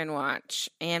 the Game & Watch,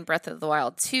 and Breath of the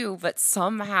Wild 2, but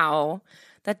somehow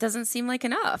that doesn't seem like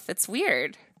enough. It's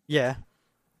weird. Yeah.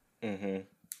 Mm-hmm.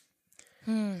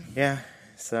 Yeah,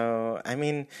 so, I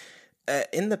mean,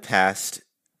 in the past,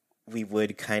 we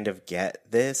would kind of get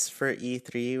this for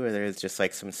E3, where there's just,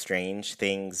 like, some strange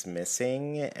things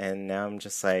missing, and now I'm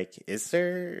just like, is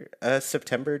there a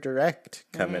September Direct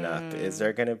coming up? Is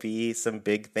there going to be some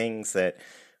big things that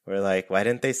we're like, why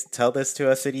didn't they tell this to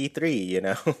us at E3, you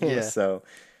know? Yeah. So,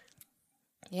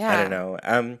 Yeah. I don't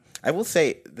know. I will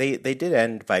say they did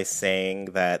end by saying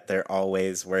that they're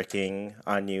always working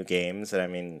on new games. And I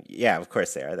mean, yeah, of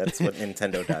course they are. That's what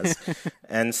Nintendo does.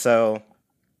 And so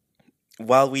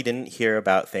while we didn't hear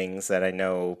about things that I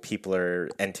know people are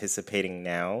anticipating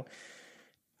now,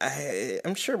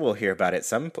 I'm sure we'll hear about it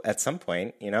at some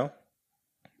point, you know?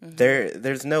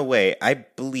 There's no way. I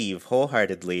believe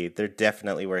wholeheartedly they're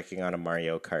definitely working on a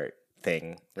Mario Kart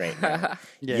thing right now.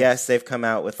 Yes, they've come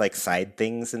out with like side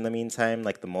things in the meantime,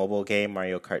 like the mobile game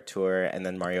Mario Kart Tour and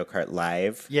then Mario Kart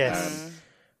Live. Yes.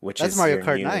 Which That's is Mario your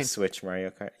Kart new 9. Switch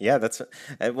Mario Kart. Yeah, that's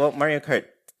well, Mario Kart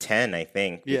 10, I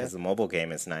think, Yeah. because the mobile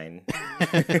game is 9.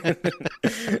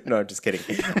 No, I'm just kidding.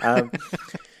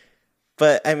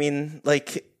 But I mean,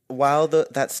 like, while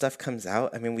that stuff comes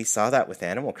out, I mean, we saw that with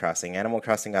Animal Crossing. Animal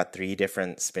Crossing got 3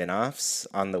 different spin-offs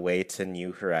on the way to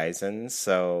New Horizons.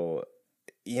 So,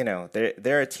 you know,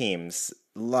 there are teams.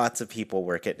 Lots of people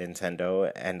work at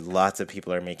Nintendo, and lots of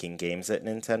people are making games at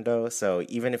Nintendo. So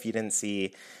even if you didn't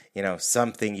see, you know,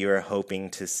 something you were hoping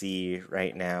to see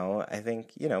right now, I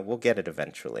think, you know, we'll get it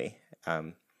eventually.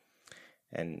 And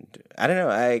I don't know,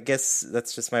 I guess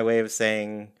that's just my way of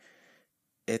saying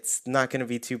it's not going to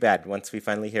be too bad once we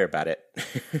finally hear about it.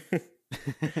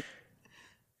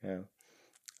 Yeah.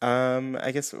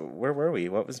 I guess, where were we?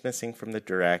 What was missing from the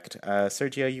Direct?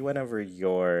 Sergio, you went over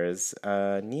yours.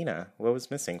 Nina, what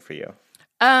was missing for you?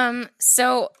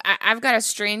 So I've got a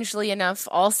strangely enough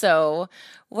also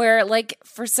where, like,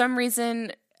 for some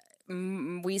reason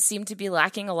we seem to be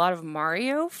lacking a lot of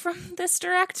Mario from this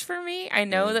Direct for me. I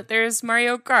know that there's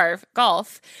Mario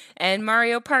Golf and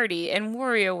Mario Party and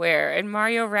WarioWare and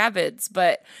Mario Rabbids,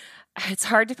 but it's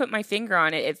hard to put my finger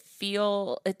on it.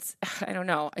 I don't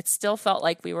know. It still felt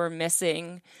like we were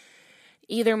missing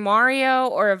either Mario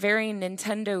or a very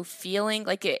Nintendo feeling.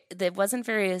 Like it wasn't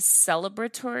very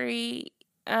celebratory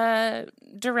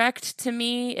Direct to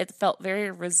me. It felt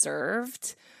very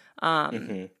reserved.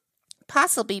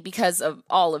 possibly because of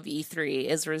all of E3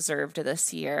 is reserved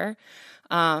this year.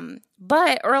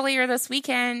 But earlier this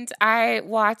weekend, I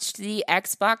watched the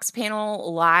Xbox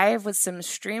panel live with some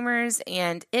streamers,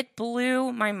 and it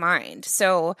blew my mind.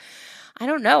 So I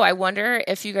don't know. I wonder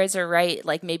if you guys are right.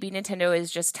 Like, maybe Nintendo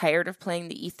is just tired of playing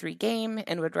the E3 game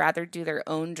and would rather do their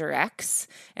own directs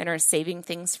and are saving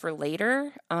things for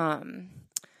later.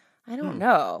 I don't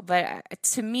know. But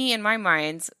to me, in my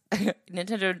mind,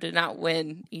 Nintendo did not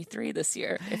win E3 this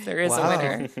year, if there is a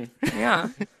winner. Yeah.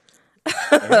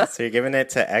 Yeah, so you're giving it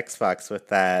to Xbox with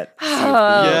that.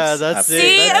 Yeah, that's it.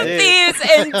 Sea of Thieves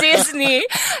and Disney.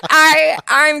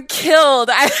 I'm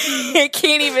killed. I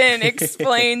can't even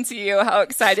explain to you how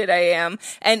excited I am.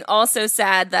 And also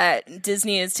sad that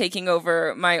Disney is taking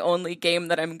over my only game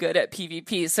that I'm good at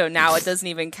PvP. So now it doesn't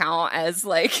even count as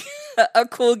like a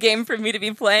cool game for me to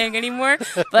be playing anymore.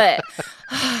 But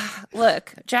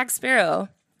look, Jack Sparrow.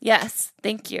 Yes,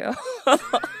 thank you.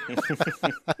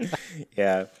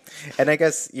 Yeah. And I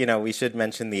guess, we should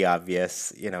mention the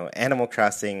obvious. Animal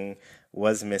Crossing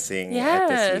was missing at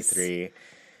this E3.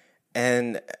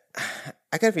 And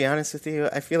I gotta be honest with you,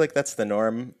 I feel like that's the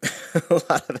norm a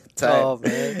lot of the time. Oh,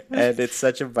 man. And it's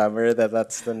such a bummer that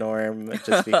that's the norm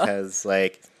just because,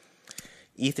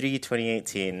 E3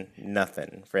 2018,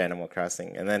 nothing for Animal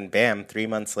Crossing. And then, bam, 3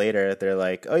 months later, they're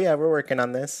like, oh, yeah, we're working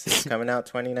on this. It's coming out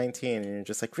 2019. And you're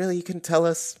just like, really? You can tell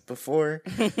us before?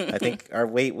 I think our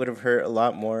wait would have hurt a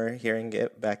lot more hearing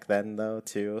it back then, though,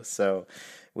 too. So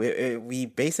we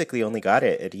basically only got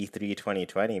it at E3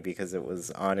 2020 because it was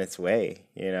on its way,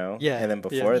 Yeah. And then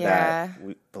before that,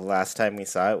 the last time we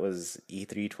saw it was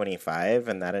E3 25,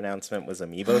 and that announcement was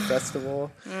Amiibo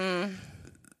Festival.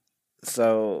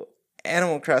 So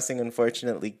Animal Crossing,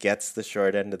 unfortunately, gets the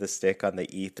short end of the stick on the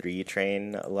E3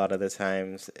 train a lot of the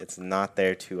times. It's not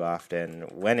there too often.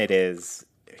 When it is,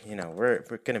 we're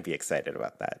going to be excited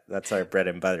about that. That's our bread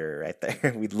and butter right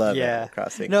there. We love Animal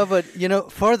Crossing. No, but,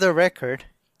 for the record,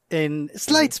 in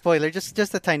slight spoiler, just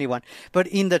a tiny one, but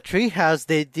in the Treehouse,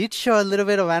 they did show a little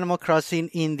bit of Animal Crossing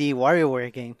in the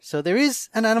WarioWare game. So there is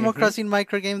an Animal Crossing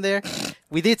micro game there.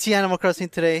 We did see Animal Crossing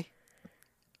today.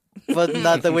 But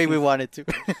not the way we wanted to.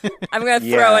 I'm going to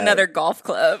throw another golf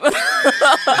club.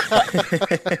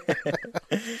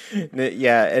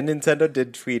 Yeah, and Nintendo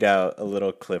did tweet out a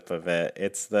little clip of it.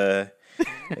 It's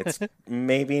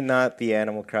maybe not the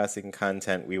Animal Crossing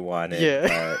content we wanted,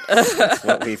 but it's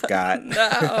what we've got.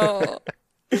 No.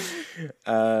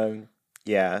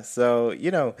 Yeah, so,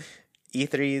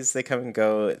 E3s, they come and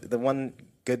go. The one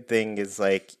good thing is,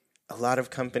 a lot of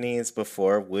companies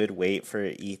before would wait for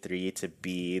E3 to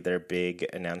be their big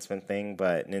announcement thing,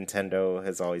 but Nintendo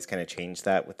has always kind of changed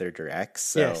that with their directs.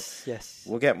 So yes.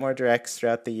 We'll get more directs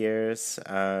throughout the years.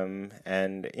 And,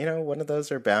 one of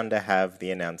those are bound to have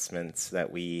the announcements that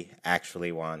we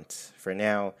actually want. For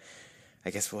now, I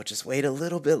guess we'll just wait a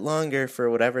little bit longer for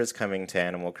whatever's coming to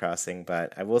Animal Crossing.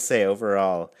 But I will say,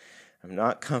 overall, I'm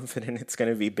not confident it's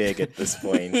going to be big at this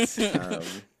point.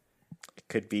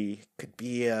 Could be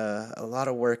a lot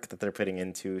of work that they're putting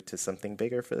into something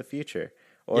bigger for the future.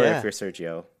 Or if you're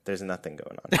Sergio, there's nothing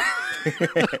going on.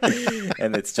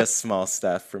 And it's just small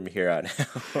stuff from here on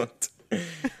out.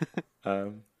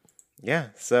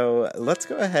 So let's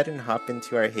go ahead and hop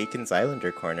into our Haken's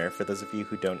Islander Corner. For those of you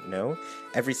who don't know,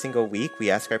 every single week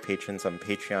we ask our patrons on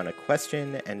Patreon a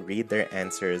question and read their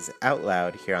answers out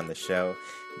loud here on the show.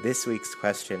 This week's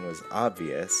question was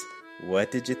obvious.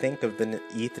 What did you think of the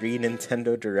E3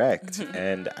 Nintendo Direct?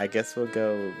 And I guess we'll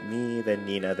go me, then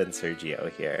Nina, then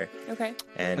Sergio here. Okay.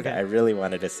 And I really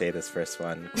wanted to say this first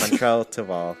one. Quantrell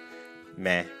Taval,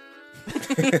 meh.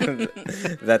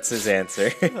 That's his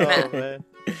answer. Oh, man.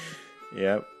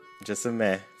 Yep. Just a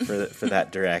meh for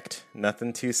that Direct.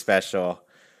 Nothing too special.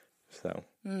 So,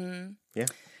 yeah.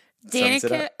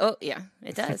 Danica,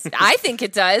 it does. I think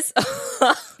it does. All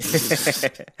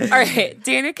right,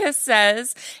 Danica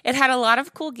says, it had a lot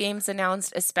of cool games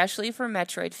announced, especially for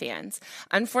Metroid fans.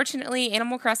 Unfortunately,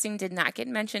 Animal Crossing did not get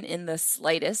mentioned in the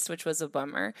slightest, which was a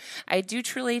bummer. I do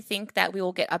truly think that we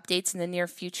will get updates in the near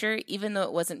future, even though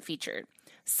it wasn't featured.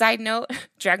 Side note,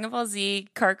 Dragon Ball Z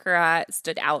Kakarot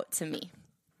stood out to me.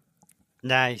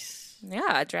 Nice.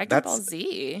 Yeah, Dragon Ball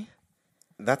Z.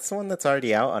 That's the one that's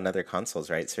already out on other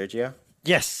consoles, right, Sergio?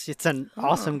 Yes, it's an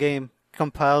awesome game.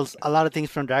 Compiles a lot of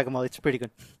things from Dragon Ball. It's pretty good.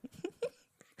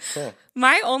 Cool.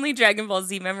 My only Dragon Ball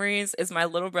Z memories is my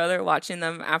little brother watching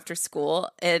them after school,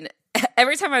 and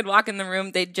every time I'd walk in the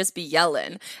room, they'd just be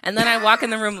yelling. And then I'd walk in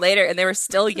the room later, and they were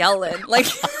still yelling.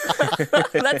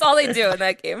 That's all they do in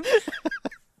that game.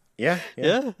 Yeah,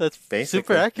 that's basically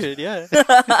super accurate, yeah.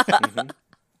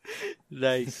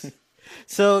 Nice.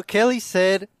 So Kelly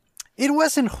said, It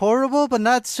wasn't horrible, but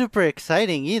not super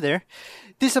exciting either.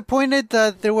 Disappointed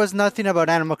that there was nothing about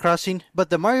Animal Crossing,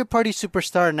 but the Mario Party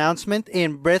Superstar announcement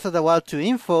and Breath of the Wild 2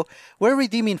 info were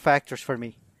redeeming factors for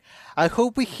me. I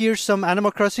hope we hear some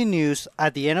Animal Crossing news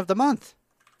at the end of the month.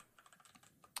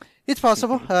 It's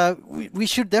possible. We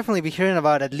should definitely be hearing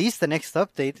about at least the next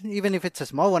update. Even if it's a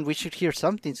small one, we should hear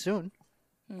something soon.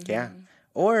 Yeah.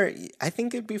 Or I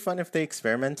think it'd be fun if they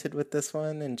experimented with this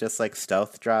one and just like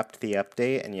stealth dropped the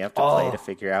update and you have to play to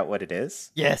figure out what it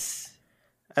is. Yes.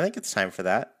 I think it's time for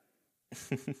that.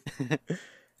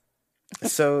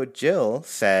 So Jill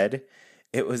said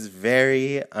it was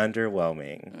very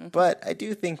underwhelming, but I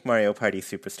do think Mario Party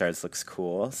Superstars looks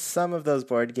cool. Some of those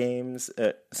boards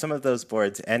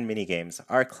and mini games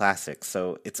are classics,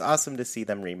 so it's awesome to see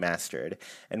them remastered.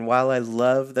 And while I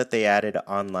love that they added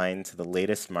online to the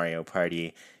latest Mario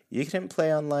Party, you can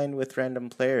play online with random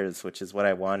players, which is what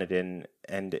I wanted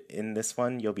and in this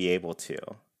one you'll be able to.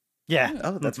 Yeah.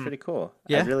 Oh, that's pretty cool.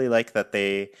 Yeah. I really like that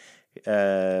they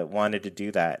wanted to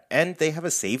do that. And they have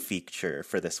a save feature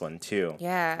for this one, too.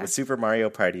 Yeah. With Super Mario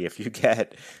Party, if you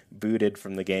get booted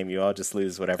from the game, you all just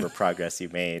lose whatever progress you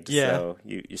made. Yeah. So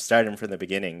you start them from the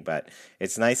beginning. But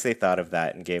it's nice they thought of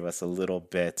that and gave us a little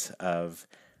bit of,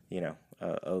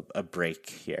 a break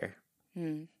here.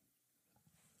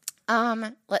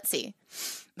 Let's see.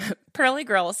 Pearly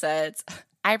Girl says,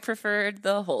 I preferred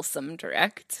the wholesome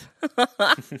direct.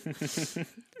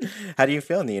 How do you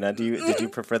feel, Nina? Did you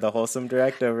prefer the wholesome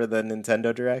direct over the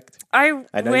Nintendo Direct? I know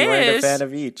wish. you weren't a fan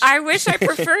of each. I wish I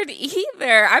preferred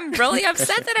either. I'm really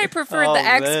upset that I preferred the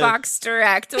Xbox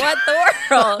Direct. What the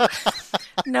world?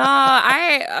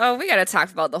 No, we got to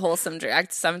talk about the wholesome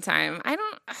direct sometime.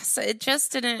 It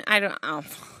just didn't. I don't know.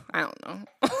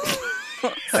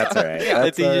 That's all right.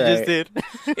 I think you just did.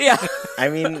 Yeah. I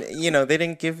mean, they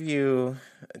didn't give you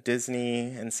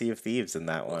Disney and Sea of Thieves in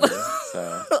that one.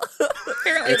 So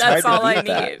apparently it's that's hard to all I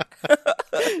beat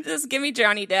need. Just give me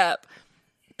Johnny Depp.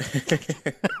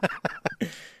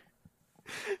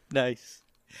 Nice.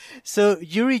 So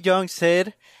Yuri Young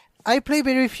said, I play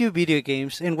very few video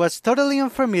games and was totally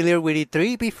unfamiliar with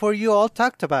E3 before you all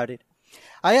talked about it.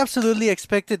 I absolutely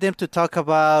expected them to talk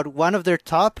about one of their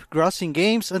top grossing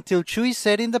games until Chewy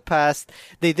said in the past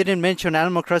they didn't mention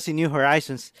Animal Crossing New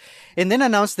Horizons, and then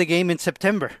announced the game in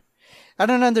September. I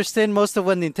don't understand most of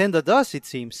what Nintendo does, it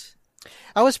seems.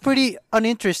 I was pretty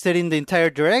uninterested in the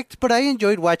entire Direct, but I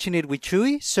enjoyed watching it with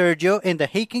Chewy, Sergio, and the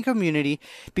Haken community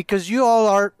because you all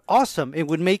are awesome and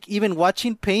would make even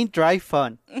watching paint dry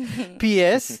fun.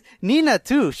 P.S. Nina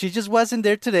too. She just wasn't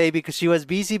there today because she was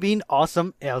busy being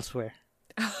awesome elsewhere.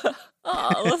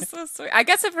 Oh, that's so sweet. I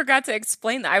guess I forgot to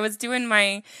explain that. I was doing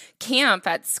my camp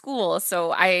at school,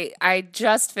 so I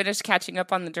just finished catching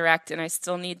up on the Direct, and I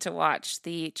still need to watch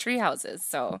the tree houses.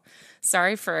 So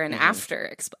sorry for an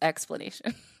after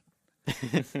explanation.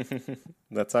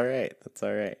 That's all right.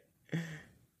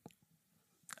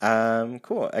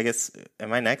 Cool. I guess,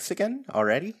 am I next again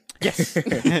already? Yes.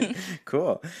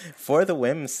 Cool. For the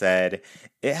Whim said,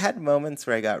 it had moments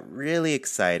where I got really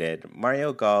excited.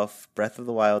 Mario Golf, Breath of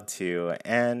the Wild 2,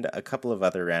 and a couple of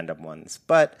other random ones.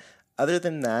 But other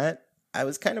than that, I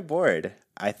was kind of bored.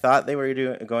 I thought they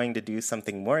were going to do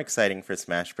something more exciting for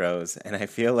Smash Bros. And I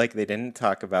feel like they didn't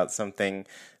talk about some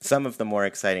of the more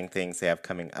exciting things they have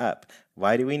coming up.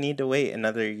 Why do we need to wait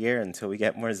another year until we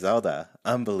get more Zelda?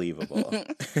 Unbelievable.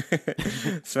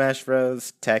 Smash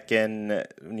Bros, Tekken,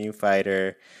 New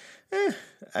Fighter.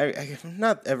 I'm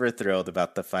not ever thrilled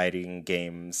about the fighting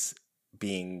games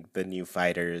being the new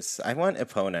fighters. I want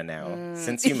Epona now,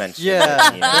 since you mentioned it.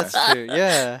 Yeah, that's true.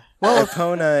 Yeah. Well,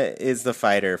 Epona is the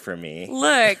fighter for me.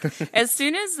 Look, as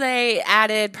soon as they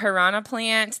added Piranha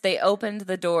Plant, they opened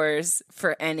the doors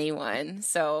for anyone.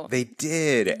 So They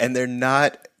did, and they're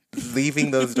not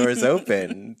leaving those doors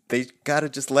open. They gotta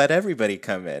just let everybody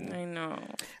come in. I know.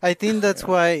 I think that's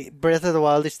why Breath of the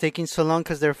Wild is taking so long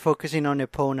because they're focusing on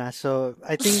Epona. So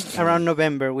I think around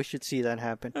November we should see that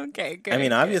happen. Okay, good. I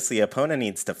mean, obviously, Epona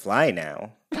needs to fly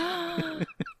now.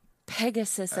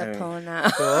 Pegasus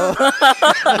Epona.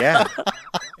 Yeah,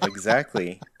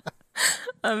 exactly.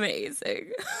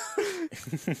 Amazing.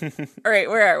 All right,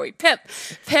 where are we? Pip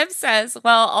says,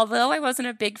 well, although I wasn't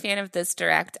a big fan of this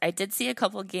Direct, I did see a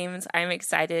couple games I'm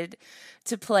excited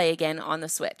to play again on the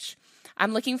Switch.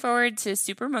 I'm looking forward to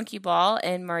Super Monkey Ball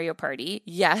and Mario Party.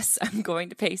 Yes, I'm going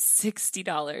to pay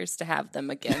 $60 to have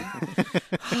them again.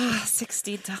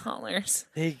 $60.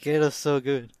 They get us so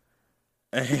good.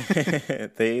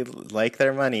 They like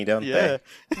their money, don't they?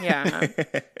 Yeah.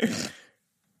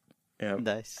 Yep.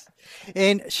 Nice.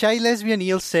 And Shy Lesbian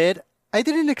Eel said, I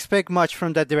didn't expect much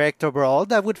from that direct overall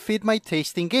that would fit my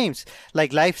taste in games,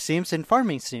 like life sims and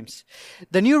farming sims.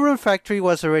 The new Rune Factory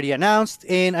was already announced,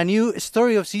 and a new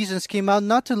Story of Seasons came out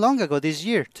not too long ago this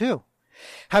year, too.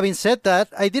 Having said that,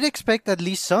 I did expect at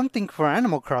least something for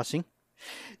Animal Crossing.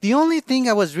 The only thing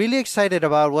I was really excited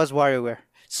about was WarioWare.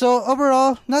 So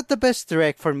overall, not the best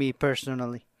direct for me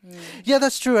personally. Yeah,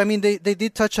 that's true. I mean, they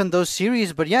did touch on those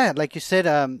series, but yeah, like you said,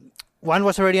 one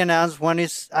was already announced, one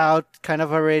is out kind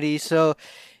of already. So,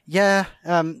 yeah,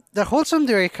 the Wholesome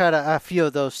Direct had a few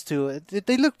of those too.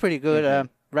 They look pretty good,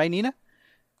 right, Nina?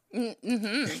 I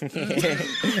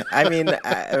mean,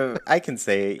 I can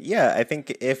say, yeah, I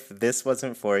think if this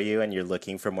wasn't for you and you're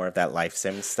looking for more of that life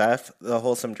sim stuff, the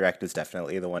Wholesome Direct is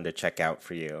definitely the one to check out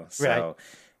for you. So, right.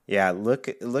 Yeah,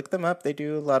 look them up. They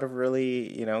do a lot of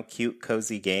really, cute,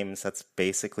 cozy games. That's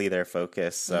basically their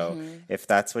focus. So if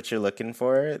that's what you're looking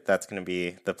for, that's going to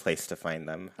be the place to find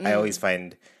them. I always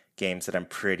find games that I'm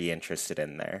pretty interested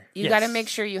in there. You got to make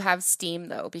sure you have Steam,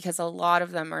 though, because a lot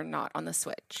of them are not on the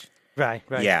Switch. Right.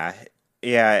 Yeah,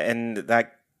 and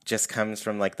that just comes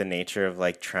from, like, the nature of,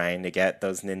 like, trying to get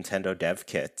those Nintendo dev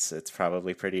kits. It's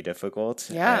probably pretty difficult.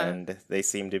 Yeah. And they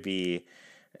seem to be,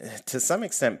 to some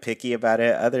extent, picky about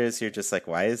it. Others, you're just like,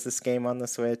 why is this game on the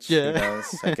Switch? Yeah. Who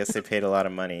knows? I guess they paid a lot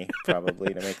of money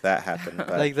probably to make that happen. But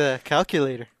Like the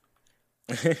calculator.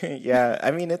 yeah,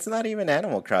 I mean, it's not even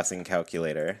Animal Crossing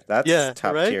calculator. That's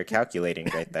top tier calculating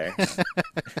right there.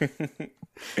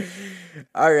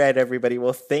 All right, everybody.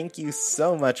 Well, thank you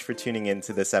so much for tuning in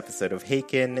to this episode of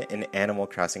Heiken, an Animal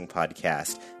Crossing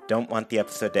podcast. Don't want the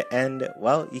episode to end?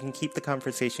 Well, you can keep the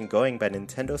conversation going by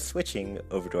Nintendo switching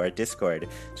over to our Discord.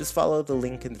 Just follow the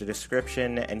link in the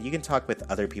description, and you can talk with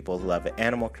other people who love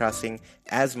Animal Crossing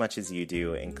as much as you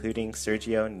do, including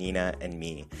Sergio, Nina, and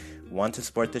me. Want to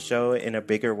support the show in a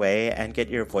bigger way and get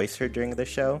your voice heard during the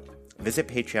show? Visit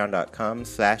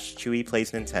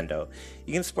patreon.com/ChewiePlaysNintendo.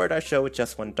 You can support our show with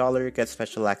just $1, get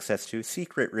special access to a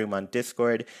secret room on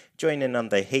Discord, join in on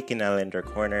the Heiken Islander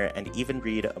Corner, and even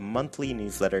read a monthly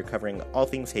newsletter covering all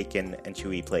things Heiken and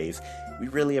Chewie Plays. We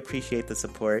really appreciate the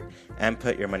support and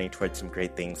put your money towards some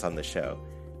great things on the show.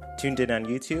 Tuned in on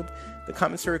YouTube? The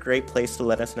comments are a great place to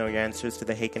let us know your answers to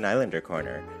the Heiken Islander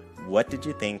Corner. What did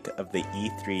you think of the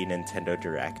E3 Nintendo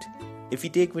Direct? If you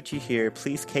dig what you hear,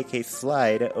 please KK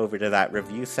slide over to that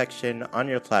review section on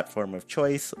your platform of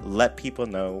choice. Let people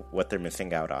know what they're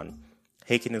missing out on.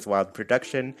 Heiken is Wild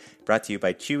production, brought to you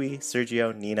by Chewie,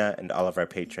 Sergio, Nina, and all of our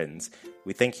patrons.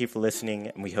 We thank you for listening,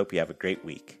 and we hope you have a great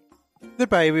week.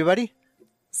 Goodbye, everybody.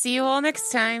 See you all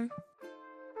next time.